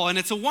beautiful, and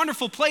it's a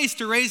wonderful place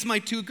to raise my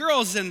 2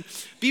 girls and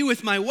be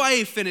with my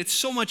wife, and it's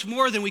so much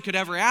more than we could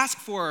ever ask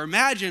for or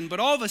imagine. But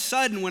all of a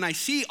sudden, when I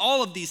see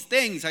all of these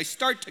things, I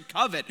start to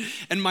covet.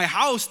 And my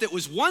house that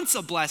was once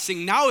a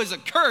blessing now is a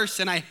curse,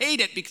 and I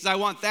hate it because I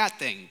want that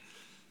thing.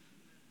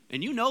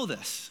 And you know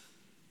this.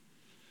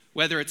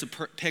 Whether it's a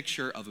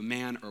picture of a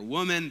man or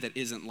woman that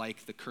isn't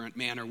like the current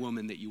man or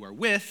woman that you are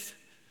with,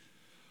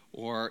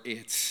 or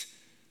it's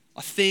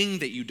a thing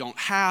that you don't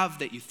have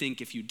that you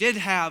think if you did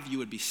have, you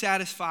would be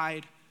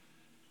satisfied.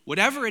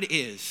 Whatever it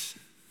is,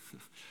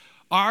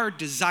 our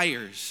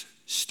desires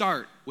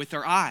start with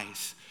our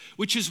eyes,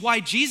 which is why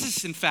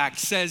Jesus, in fact,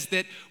 says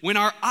that when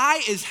our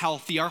eye is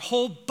healthy, our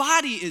whole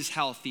body is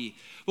healthy.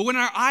 But when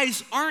our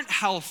eyes aren't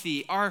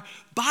healthy, our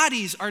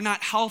bodies are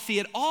not healthy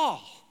at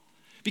all,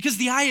 because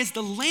the eye is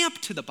the lamp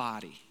to the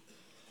body.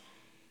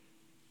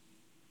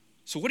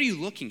 So what are you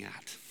looking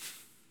at?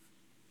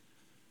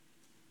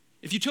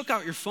 If you took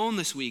out your phone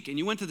this week and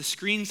you went to the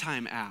Screen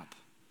Time app,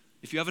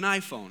 if you have an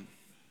iPhone,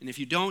 and if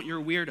you don't, you're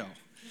a weirdo.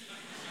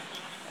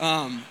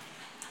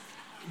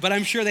 But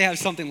I'm sure they have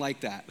something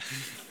like that.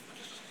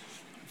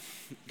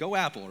 Go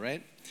Apple,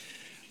 right?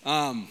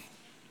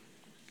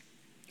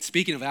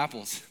 Speaking of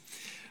apples,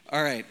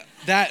 all right,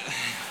 that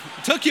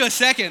took you a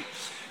second,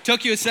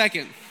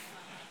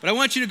 but I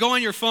want you to go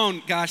on your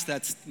phone. Gosh,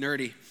 that's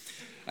nerdy.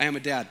 I am a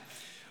dad.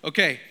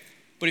 Okay.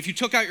 But if you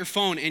took out your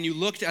phone and you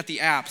looked at the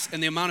apps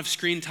and the amount of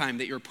screen time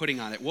that you're putting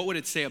on it, what would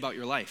it say about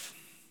your life?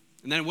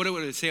 And then what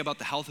would it say about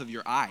the health of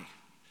your eye?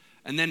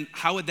 And then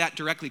how would that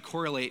directly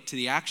correlate to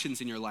the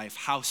actions in your life,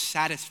 how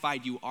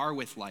satisfied you are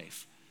with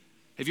life?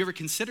 Have you ever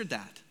considered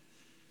that?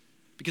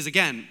 Because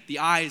again, the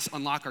eyes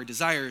unlock our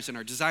desires, and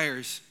our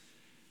desires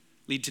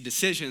lead to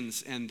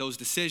decisions, and those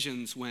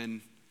decisions,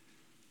 when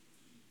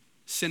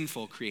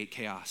sinful, create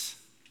chaos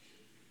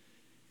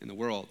in the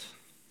world.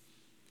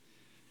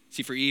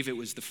 See, for Eve, it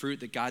was the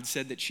fruit that God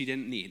said that she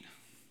didn't need.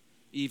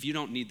 Eve, you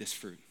don't need this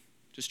fruit.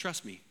 Just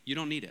trust me. You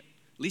don't need it.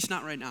 At least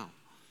not right now.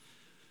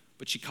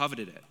 But she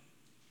coveted it.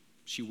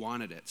 She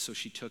wanted it, so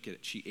she took it,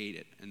 she ate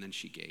it, and then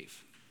she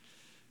gave.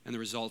 And the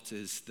result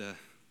is the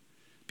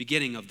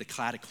beginning of the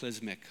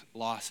cataclysmic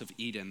loss of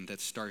Eden that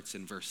starts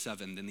in verse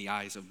 7. Then the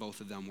eyes of both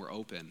of them were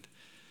opened,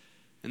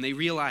 and they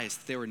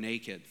realized they were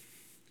naked.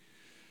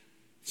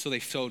 So they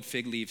sewed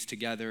fig leaves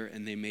together,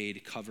 and they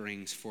made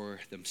coverings for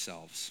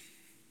themselves.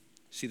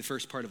 See, the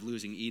first part of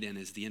losing Eden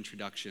is the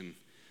introduction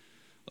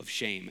of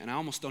shame. And I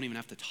almost don't even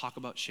have to talk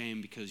about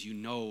shame, because you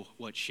know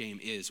what shame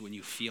is when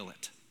you feel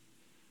it.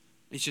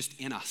 It's just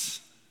in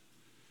us.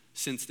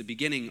 Since the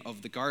beginning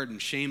of the garden,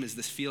 shame is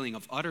this feeling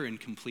of utter and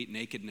complete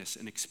nakedness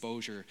and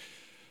exposure,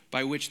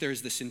 by which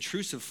there's this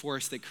intrusive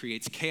force that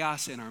creates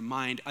chaos in our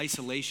mind,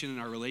 isolation in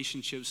our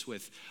relationships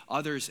with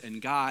others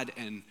and God,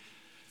 and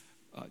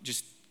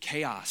just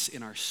chaos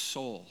in our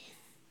soul.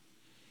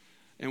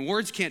 And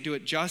words can't do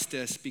it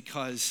justice,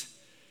 because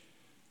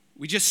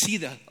we just see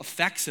the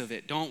effects of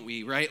it, don't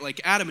we, right? Like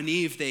Adam and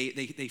Eve,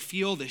 they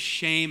feel this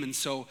shame, and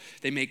so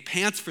they make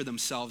pants for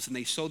themselves, and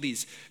they sew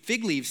these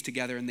fig leaves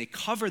together, and they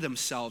cover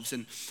themselves.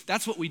 And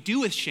that's what we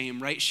do with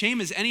shame, right?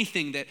 Shame is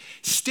anything that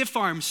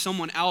stiff-arms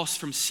someone else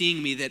from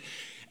seeing me, that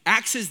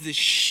acts as this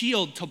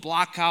shield to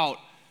block out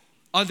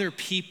other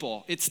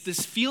people. It's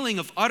this feeling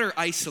of utter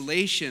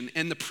isolation,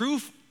 and the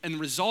proof and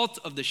result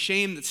of the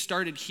shame that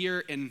started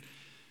here in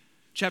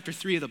Chapter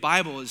 3 of the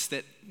Bible is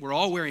that we're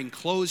all wearing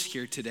clothes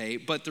here today,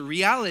 but the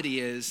reality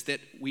is that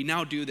we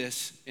now do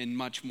this in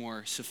much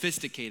more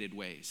sophisticated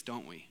ways,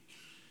 don't we?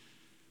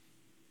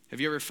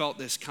 Have you ever felt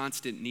this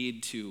constant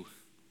need to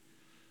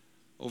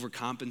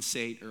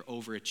overcompensate or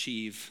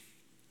overachieve,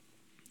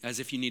 as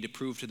if you need to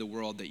prove to the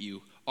world that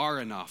you are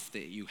enough,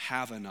 that you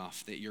have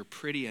enough, that you're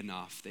pretty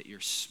enough, that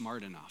you're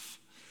smart enough?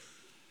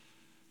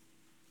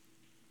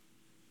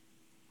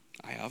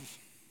 I have.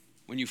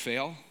 When you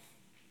fail,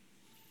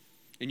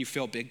 and you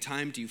fail big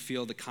time, do you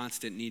feel the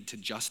constant need to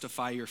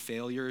justify your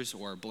failures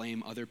or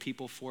blame other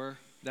people for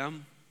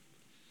them?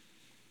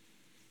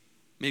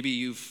 Maybe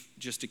you've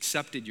just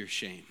accepted your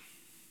shame.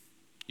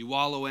 You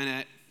wallow in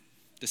it,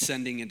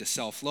 descending into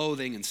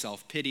self-loathing and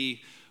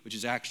self-pity, which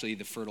is actually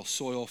the fertile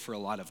soil for a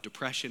lot of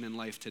depression in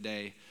life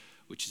today,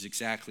 which is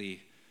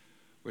exactly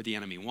where the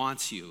enemy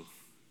wants you,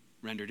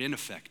 rendered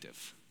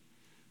ineffective,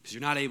 because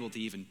you're not able to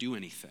even do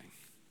anything,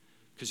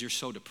 because you're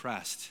so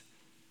depressed.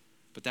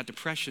 But that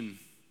depression,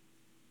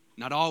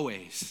 not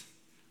always,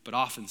 but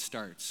often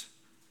starts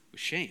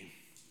with shame.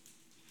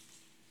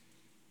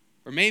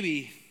 Or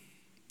maybe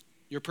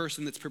You're a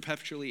person that's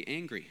perpetually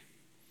angry.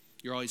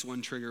 You're always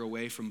one trigger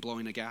away from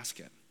blowing a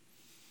gasket.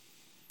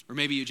 Or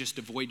maybe you just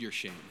avoid your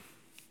shame.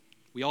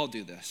 We all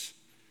do this.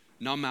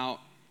 Numb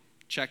out,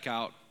 check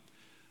out,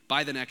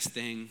 buy the next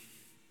thing,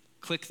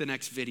 click the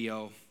next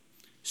video,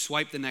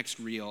 swipe the next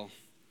reel,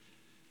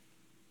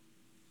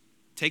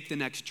 take the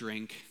next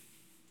drink.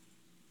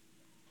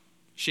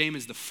 Shame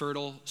is the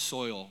fertile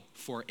soil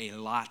for a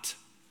lot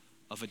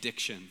of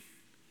addiction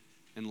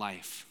in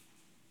life,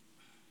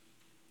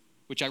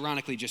 which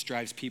ironically just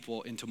drives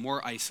people into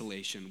more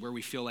isolation, where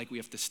we feel like we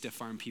have to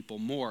stiff-arm people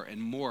more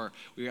and more.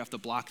 We have to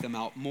block them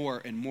out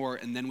more,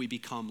 and then we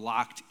become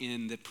locked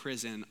in the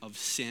prison of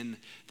sin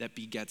that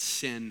begets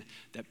sin,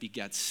 that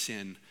begets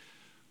sin,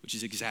 which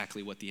is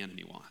exactly what the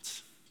enemy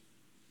wants.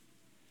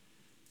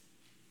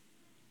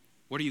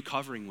 What are you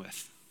covering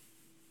with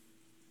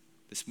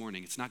this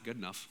morning? It's not good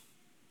enough.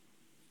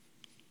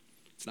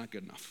 It's not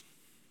good enough.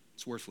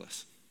 It's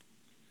worthless.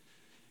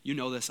 You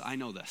know this, I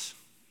know this.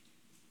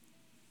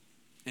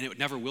 And it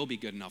never will be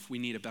good enough. We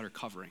need a better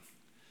covering.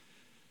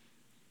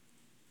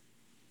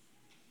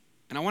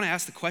 And I want to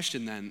ask the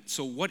question then,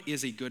 so what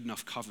is a good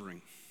enough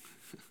covering?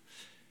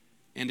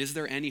 And is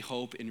there any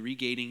hope in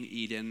regaining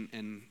Eden?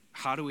 And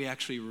how do we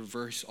actually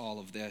reverse all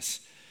of this?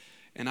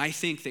 And I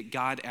think that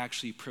God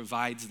actually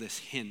provides this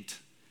hint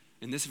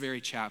in this very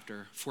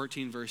chapter,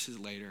 14 verses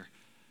later,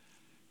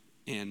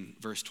 in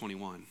verse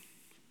 21,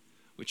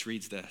 which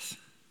reads this.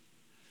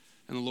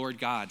 And the Lord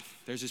God,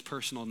 there's his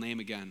personal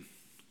name again,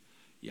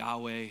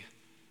 Yahweh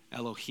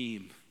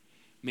Elohim,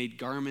 made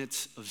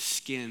garments of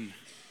skin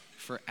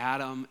for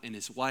Adam and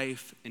his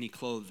wife, and he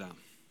clothed them.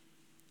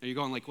 Are you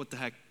going like, what the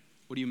heck?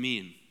 What do you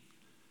mean?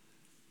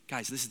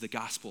 Guys, this is the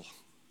gospel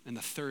in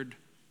the 3rd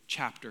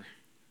chapter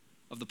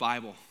of the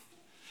Bible.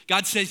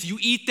 God says, you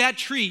eat that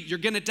tree, you're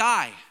going to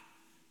die.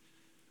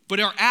 But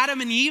are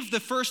Adam and Eve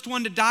the first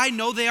one to die?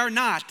 No, they are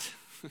not.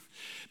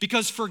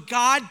 Because for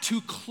God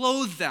to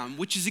clothe them,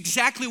 which is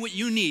exactly what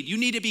you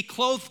need to be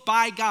clothed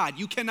by God.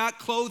 You cannot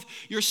clothe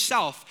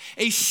yourself.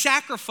 A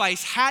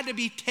sacrifice had to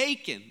be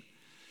taken.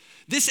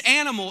 This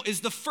animal is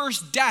the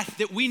first death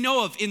that we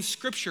know of in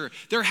Scripture.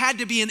 There had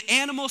to be an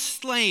animal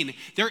slain.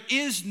 There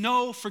is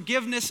no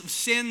forgiveness of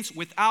sins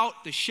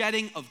without the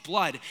shedding of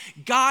blood.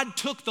 God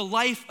took the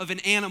life of an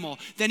animal,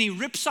 then he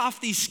rips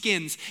off these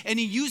skins, and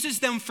he uses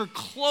them for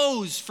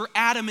clothes for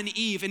Adam and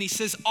Eve, and he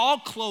says, I'll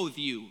clothe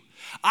you.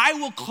 I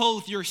will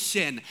clothe your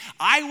sin.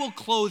 I will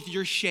clothe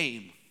your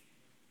shame.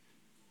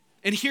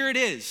 And here it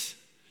is,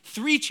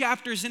 3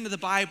 chapters into the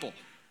Bible.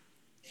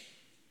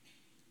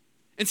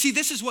 And see,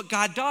 this is what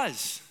God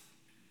does.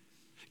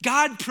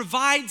 God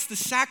provides the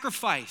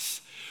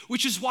sacrifice,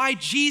 which is why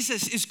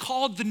Jesus is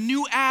called the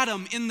new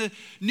Adam in the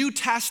New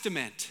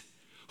Testament,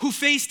 who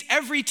faced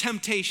every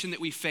temptation that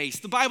we face.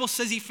 The Bible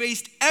says he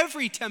faced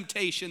every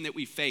temptation that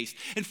we faced.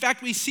 In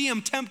fact, we see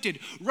him tempted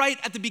right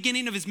at the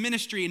beginning of his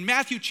ministry in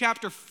Matthew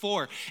chapter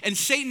 4. And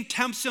Satan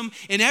tempts him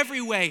in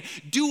every way.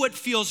 Do what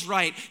feels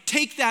right.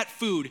 Take that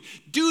food.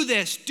 Do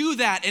this, do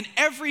that. And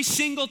every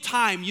single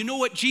time, you know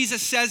what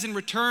Jesus says in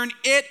return?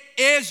 It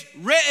is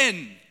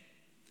written.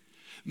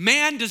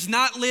 Man does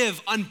not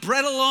live on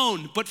bread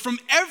alone, but from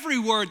every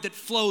word that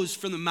flows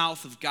from the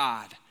mouth of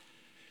God.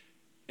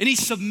 And he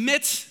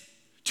submits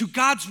to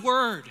God's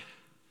word.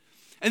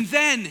 And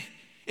then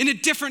in a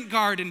different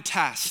garden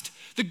test,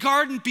 the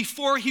garden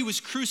before he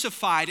was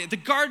crucified, at the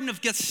Garden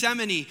of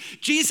Gethsemane,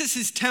 Jesus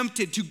is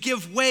tempted to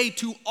give way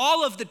to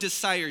all of the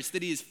desires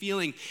that he is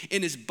feeling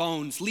in his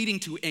bones,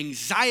 leading to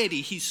anxiety.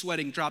 He's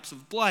sweating drops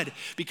of blood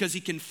because he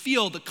can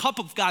feel the cup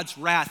of God's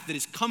wrath that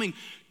is coming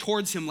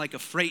towards him like a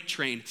freight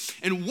train.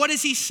 And what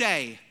does he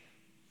say?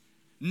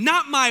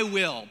 Not my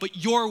will,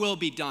 but your will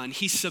be done.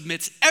 He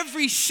submits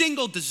every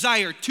single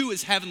desire to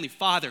his heavenly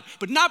Father,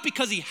 but not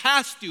because he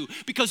has to,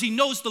 because he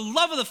knows the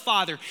love of the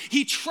Father.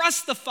 He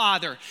trusts the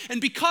Father,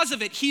 and because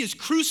of it, he is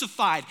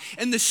crucified,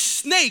 and the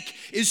snake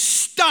is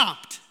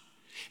stomped.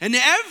 And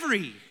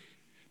every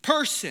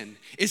person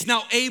is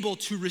now able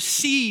to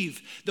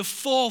receive the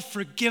full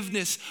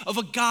forgiveness of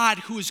a God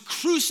who is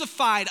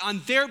crucified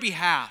on their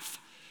behalf.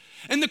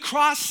 And the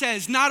cross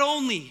says, not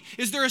only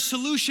is there a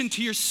solution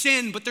to your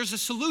sin, but there's a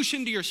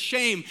solution to your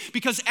shame.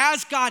 Because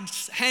as God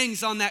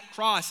hangs on that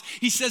cross,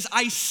 he says,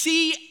 I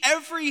see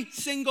every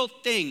single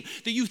thing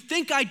that you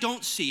think I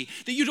don't see,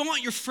 that you don't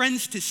want your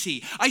friends to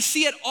see. I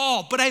see it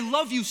all, but I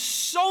love you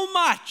so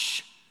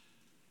much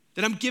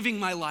that I'm giving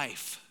my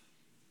life.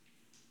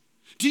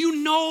 Do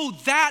you know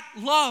that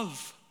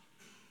love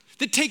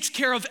that takes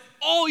care of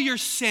all your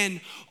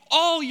sin,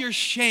 all your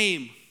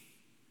shame?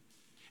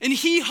 And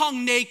he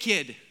hung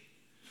naked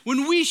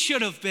when we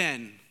should have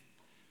been.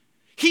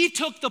 He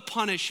took the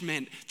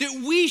punishment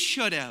that we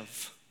should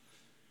have.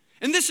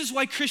 And this is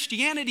why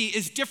Christianity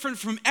is different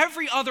from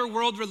every other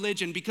world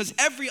religion, because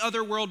every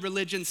other world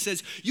religion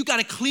says you got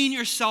to clean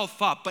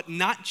yourself up, but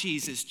not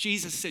Jesus.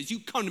 Jesus says, you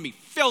come to me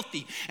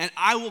filthy and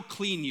I will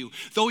clean you.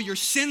 Though your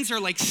sins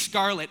are like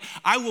scarlet,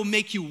 I will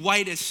make you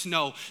white as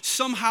snow.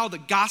 Somehow the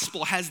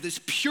gospel has this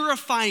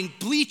purifying,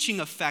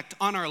 bleaching effect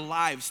on our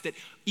lives that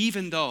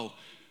even though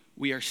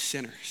we are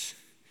sinners,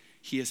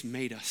 He has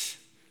made us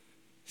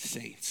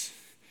saints.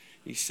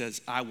 He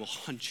says, I will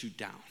hunt you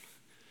down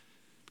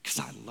because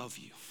I love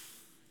you.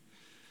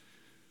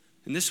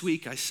 And this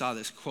week I saw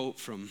this quote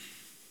from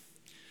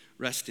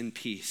Rest in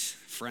Peace,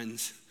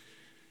 Friends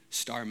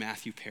star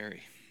Matthew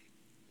Perry.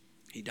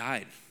 He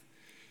died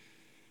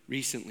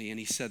recently, and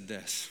he said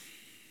this: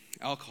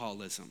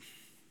 alcoholism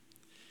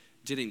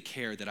didn't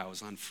care that I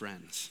was on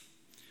Friends.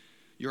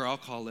 Your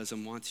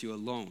alcoholism wants you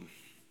alone.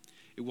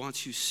 It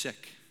wants you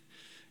sick,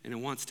 and it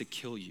wants to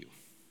kill you.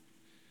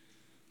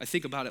 I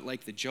think about it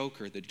like the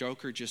Joker. The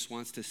Joker just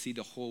wants to see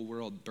the whole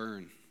world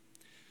burn.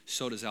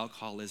 So does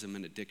alcoholism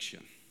and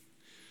addiction.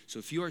 So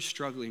if you are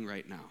struggling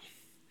right now,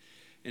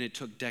 and it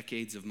took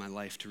decades of my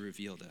life to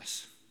reveal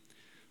this,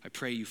 I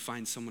pray you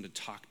find someone to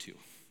talk to,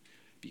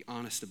 be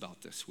honest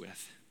about this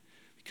with,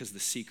 because the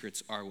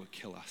secrets are what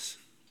kill us.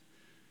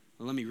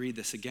 Well, let me read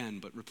this again,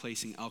 but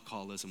replacing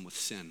alcoholism with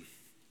sin.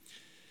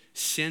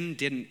 Sin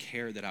didn't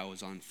care that I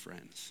was on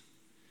Friends.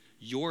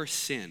 Your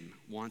sin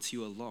wants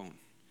you alone.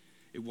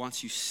 It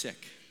wants you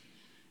sick,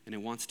 and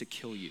it wants to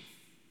kill you.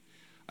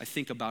 I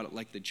think about it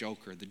like the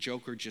Joker. The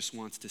Joker just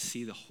wants to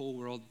see the whole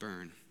world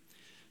burn.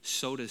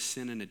 So does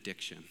sin and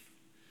addiction.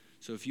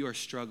 So if you are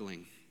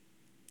struggling,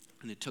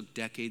 and it took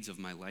decades of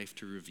my life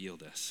to reveal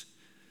this,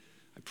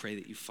 I pray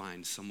that you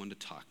find someone to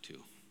talk to.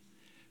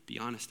 Be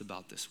honest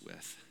about this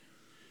with,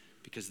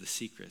 because the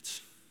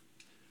secrets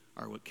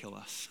are what kill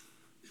us.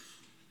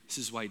 This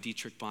is why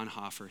Dietrich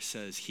Bonhoeffer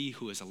says, he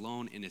who is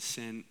alone in his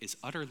sin is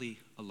utterly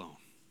alone.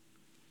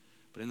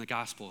 But in the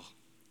gospel,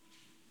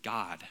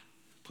 God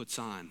puts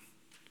on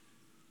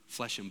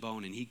flesh and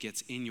bone, and he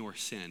gets in your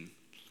sin.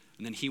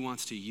 And then he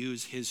wants to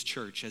use his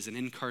church as an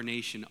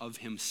incarnation of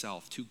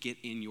himself to get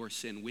in your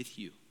sin with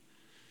you.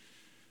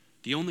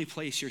 The only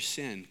place your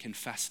sin can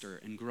fester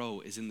and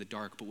grow is in the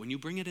dark. But when you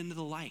bring it into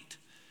the light,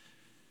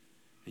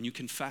 and you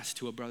confess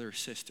to a brother or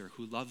sister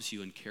who loves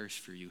you and cares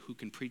for you, who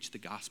can preach the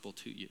gospel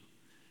to you,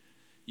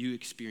 you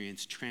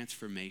experience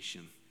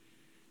transformation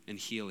and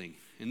healing.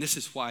 And this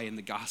is why in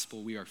the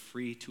gospel we are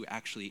free to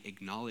actually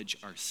acknowledge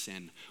our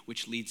sin,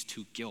 which leads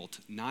to guilt,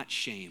 not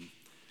shame.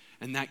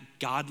 And that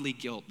godly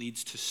guilt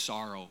leads to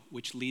sorrow,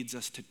 which leads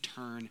us to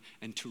turn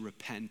and to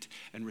repent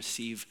and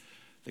receive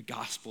the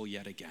gospel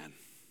yet again.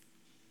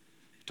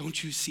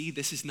 Don't you see?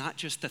 This is not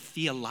just a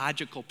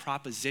theological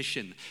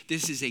proposition.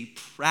 This is a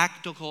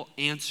practical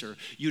answer.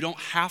 You don't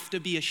have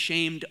to be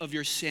ashamed of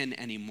your sin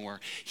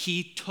anymore.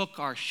 He took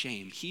our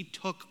shame. He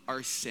took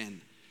our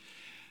sin.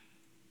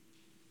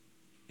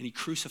 And he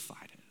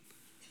crucified it.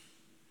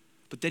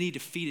 But then he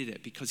defeated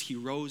it because he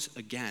rose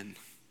again,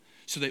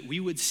 so that we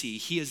would see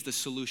he is the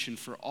solution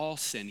for all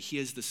sin. He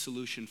is the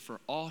solution for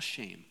all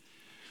shame.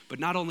 But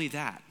not only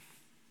that,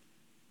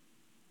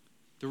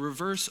 the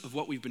reverse of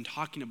what we've been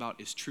talking about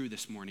is true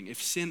this morning.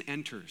 If sin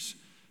enters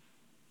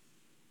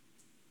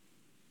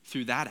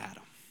through that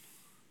Adam,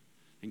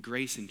 and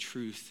grace and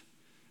truth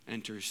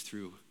enters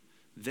through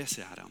this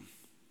Adam,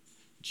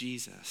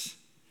 Jesus,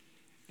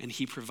 and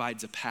he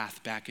provides a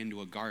path back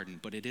into a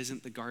garden, but it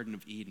isn't the Garden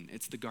of Eden.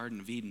 It's the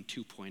Garden of Eden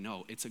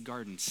 2.0. It's a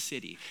garden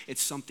city.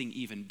 It's something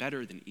even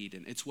better than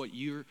Eden. It's what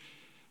your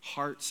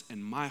hearts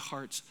and my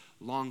hearts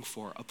long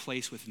for, a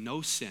place with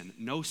no sin,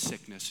 no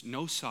sickness,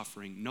 no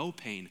suffering, no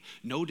pain,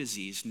 no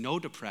disease, no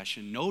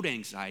depression, no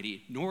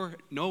anxiety, nor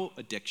no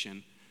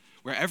addiction,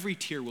 where every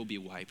tear will be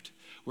wiped,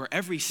 where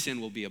every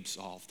sin will be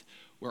absolved,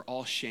 where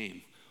all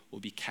shame will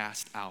be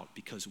cast out,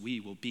 because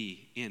we will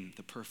be in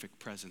the perfect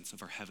presence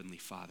of our Heavenly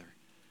Father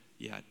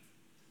yet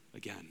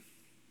again.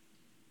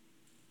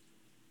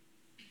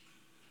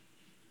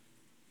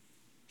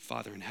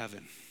 Father in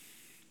heaven,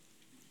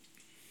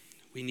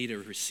 we need to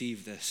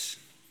receive this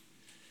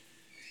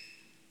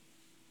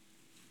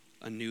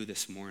anew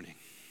this morning.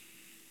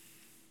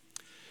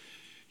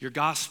 Your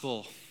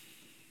gospel,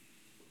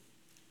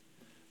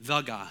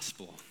 the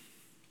gospel,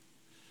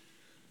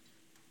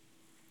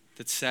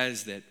 that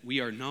says that we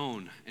are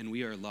known and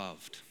we are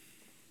loved,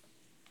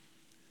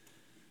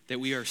 that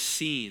we are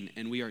seen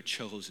and we are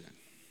chosen,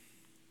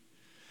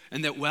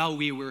 and that while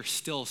we were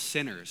still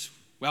sinners,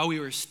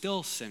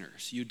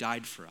 you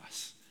died for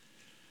us,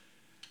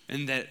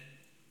 and that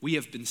we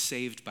have been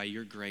saved by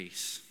your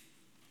grace.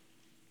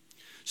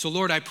 So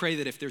Lord, I pray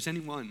that if there's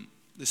anyone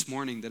this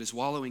morning that is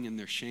wallowing in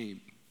their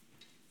shame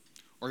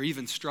or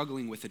even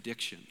struggling with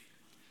addiction,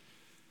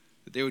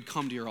 that they would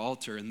come to your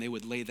altar and they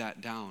would lay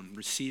that down,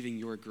 receiving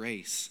your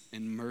grace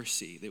and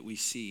mercy that we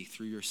see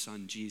through your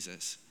Son,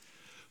 Jesus,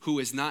 who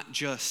is not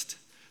just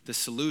the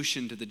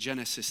solution to the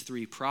Genesis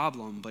 3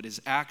 problem, but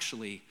is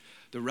actually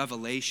the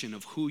revelation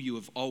of who you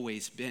have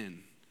always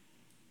been.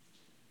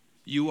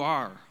 You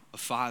are a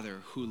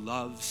Father who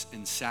loves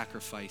and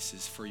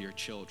sacrifices for your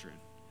children,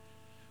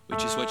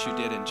 which is what you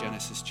did in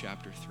Genesis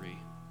chapter 3.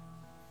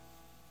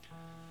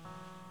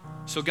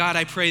 So God,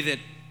 I pray that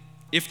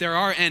if there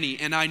are any,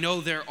 and I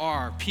know there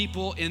are,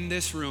 people in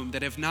this room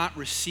that have not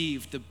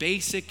received the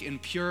basic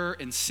and pure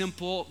and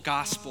simple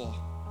gospel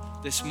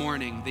this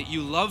morning, that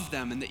you love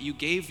them and that you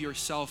gave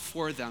yourself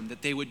for them,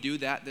 that they would do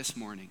that this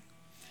morning.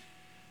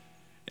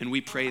 And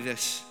we pray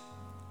this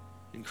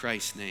In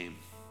Christ's name,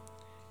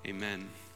 amen.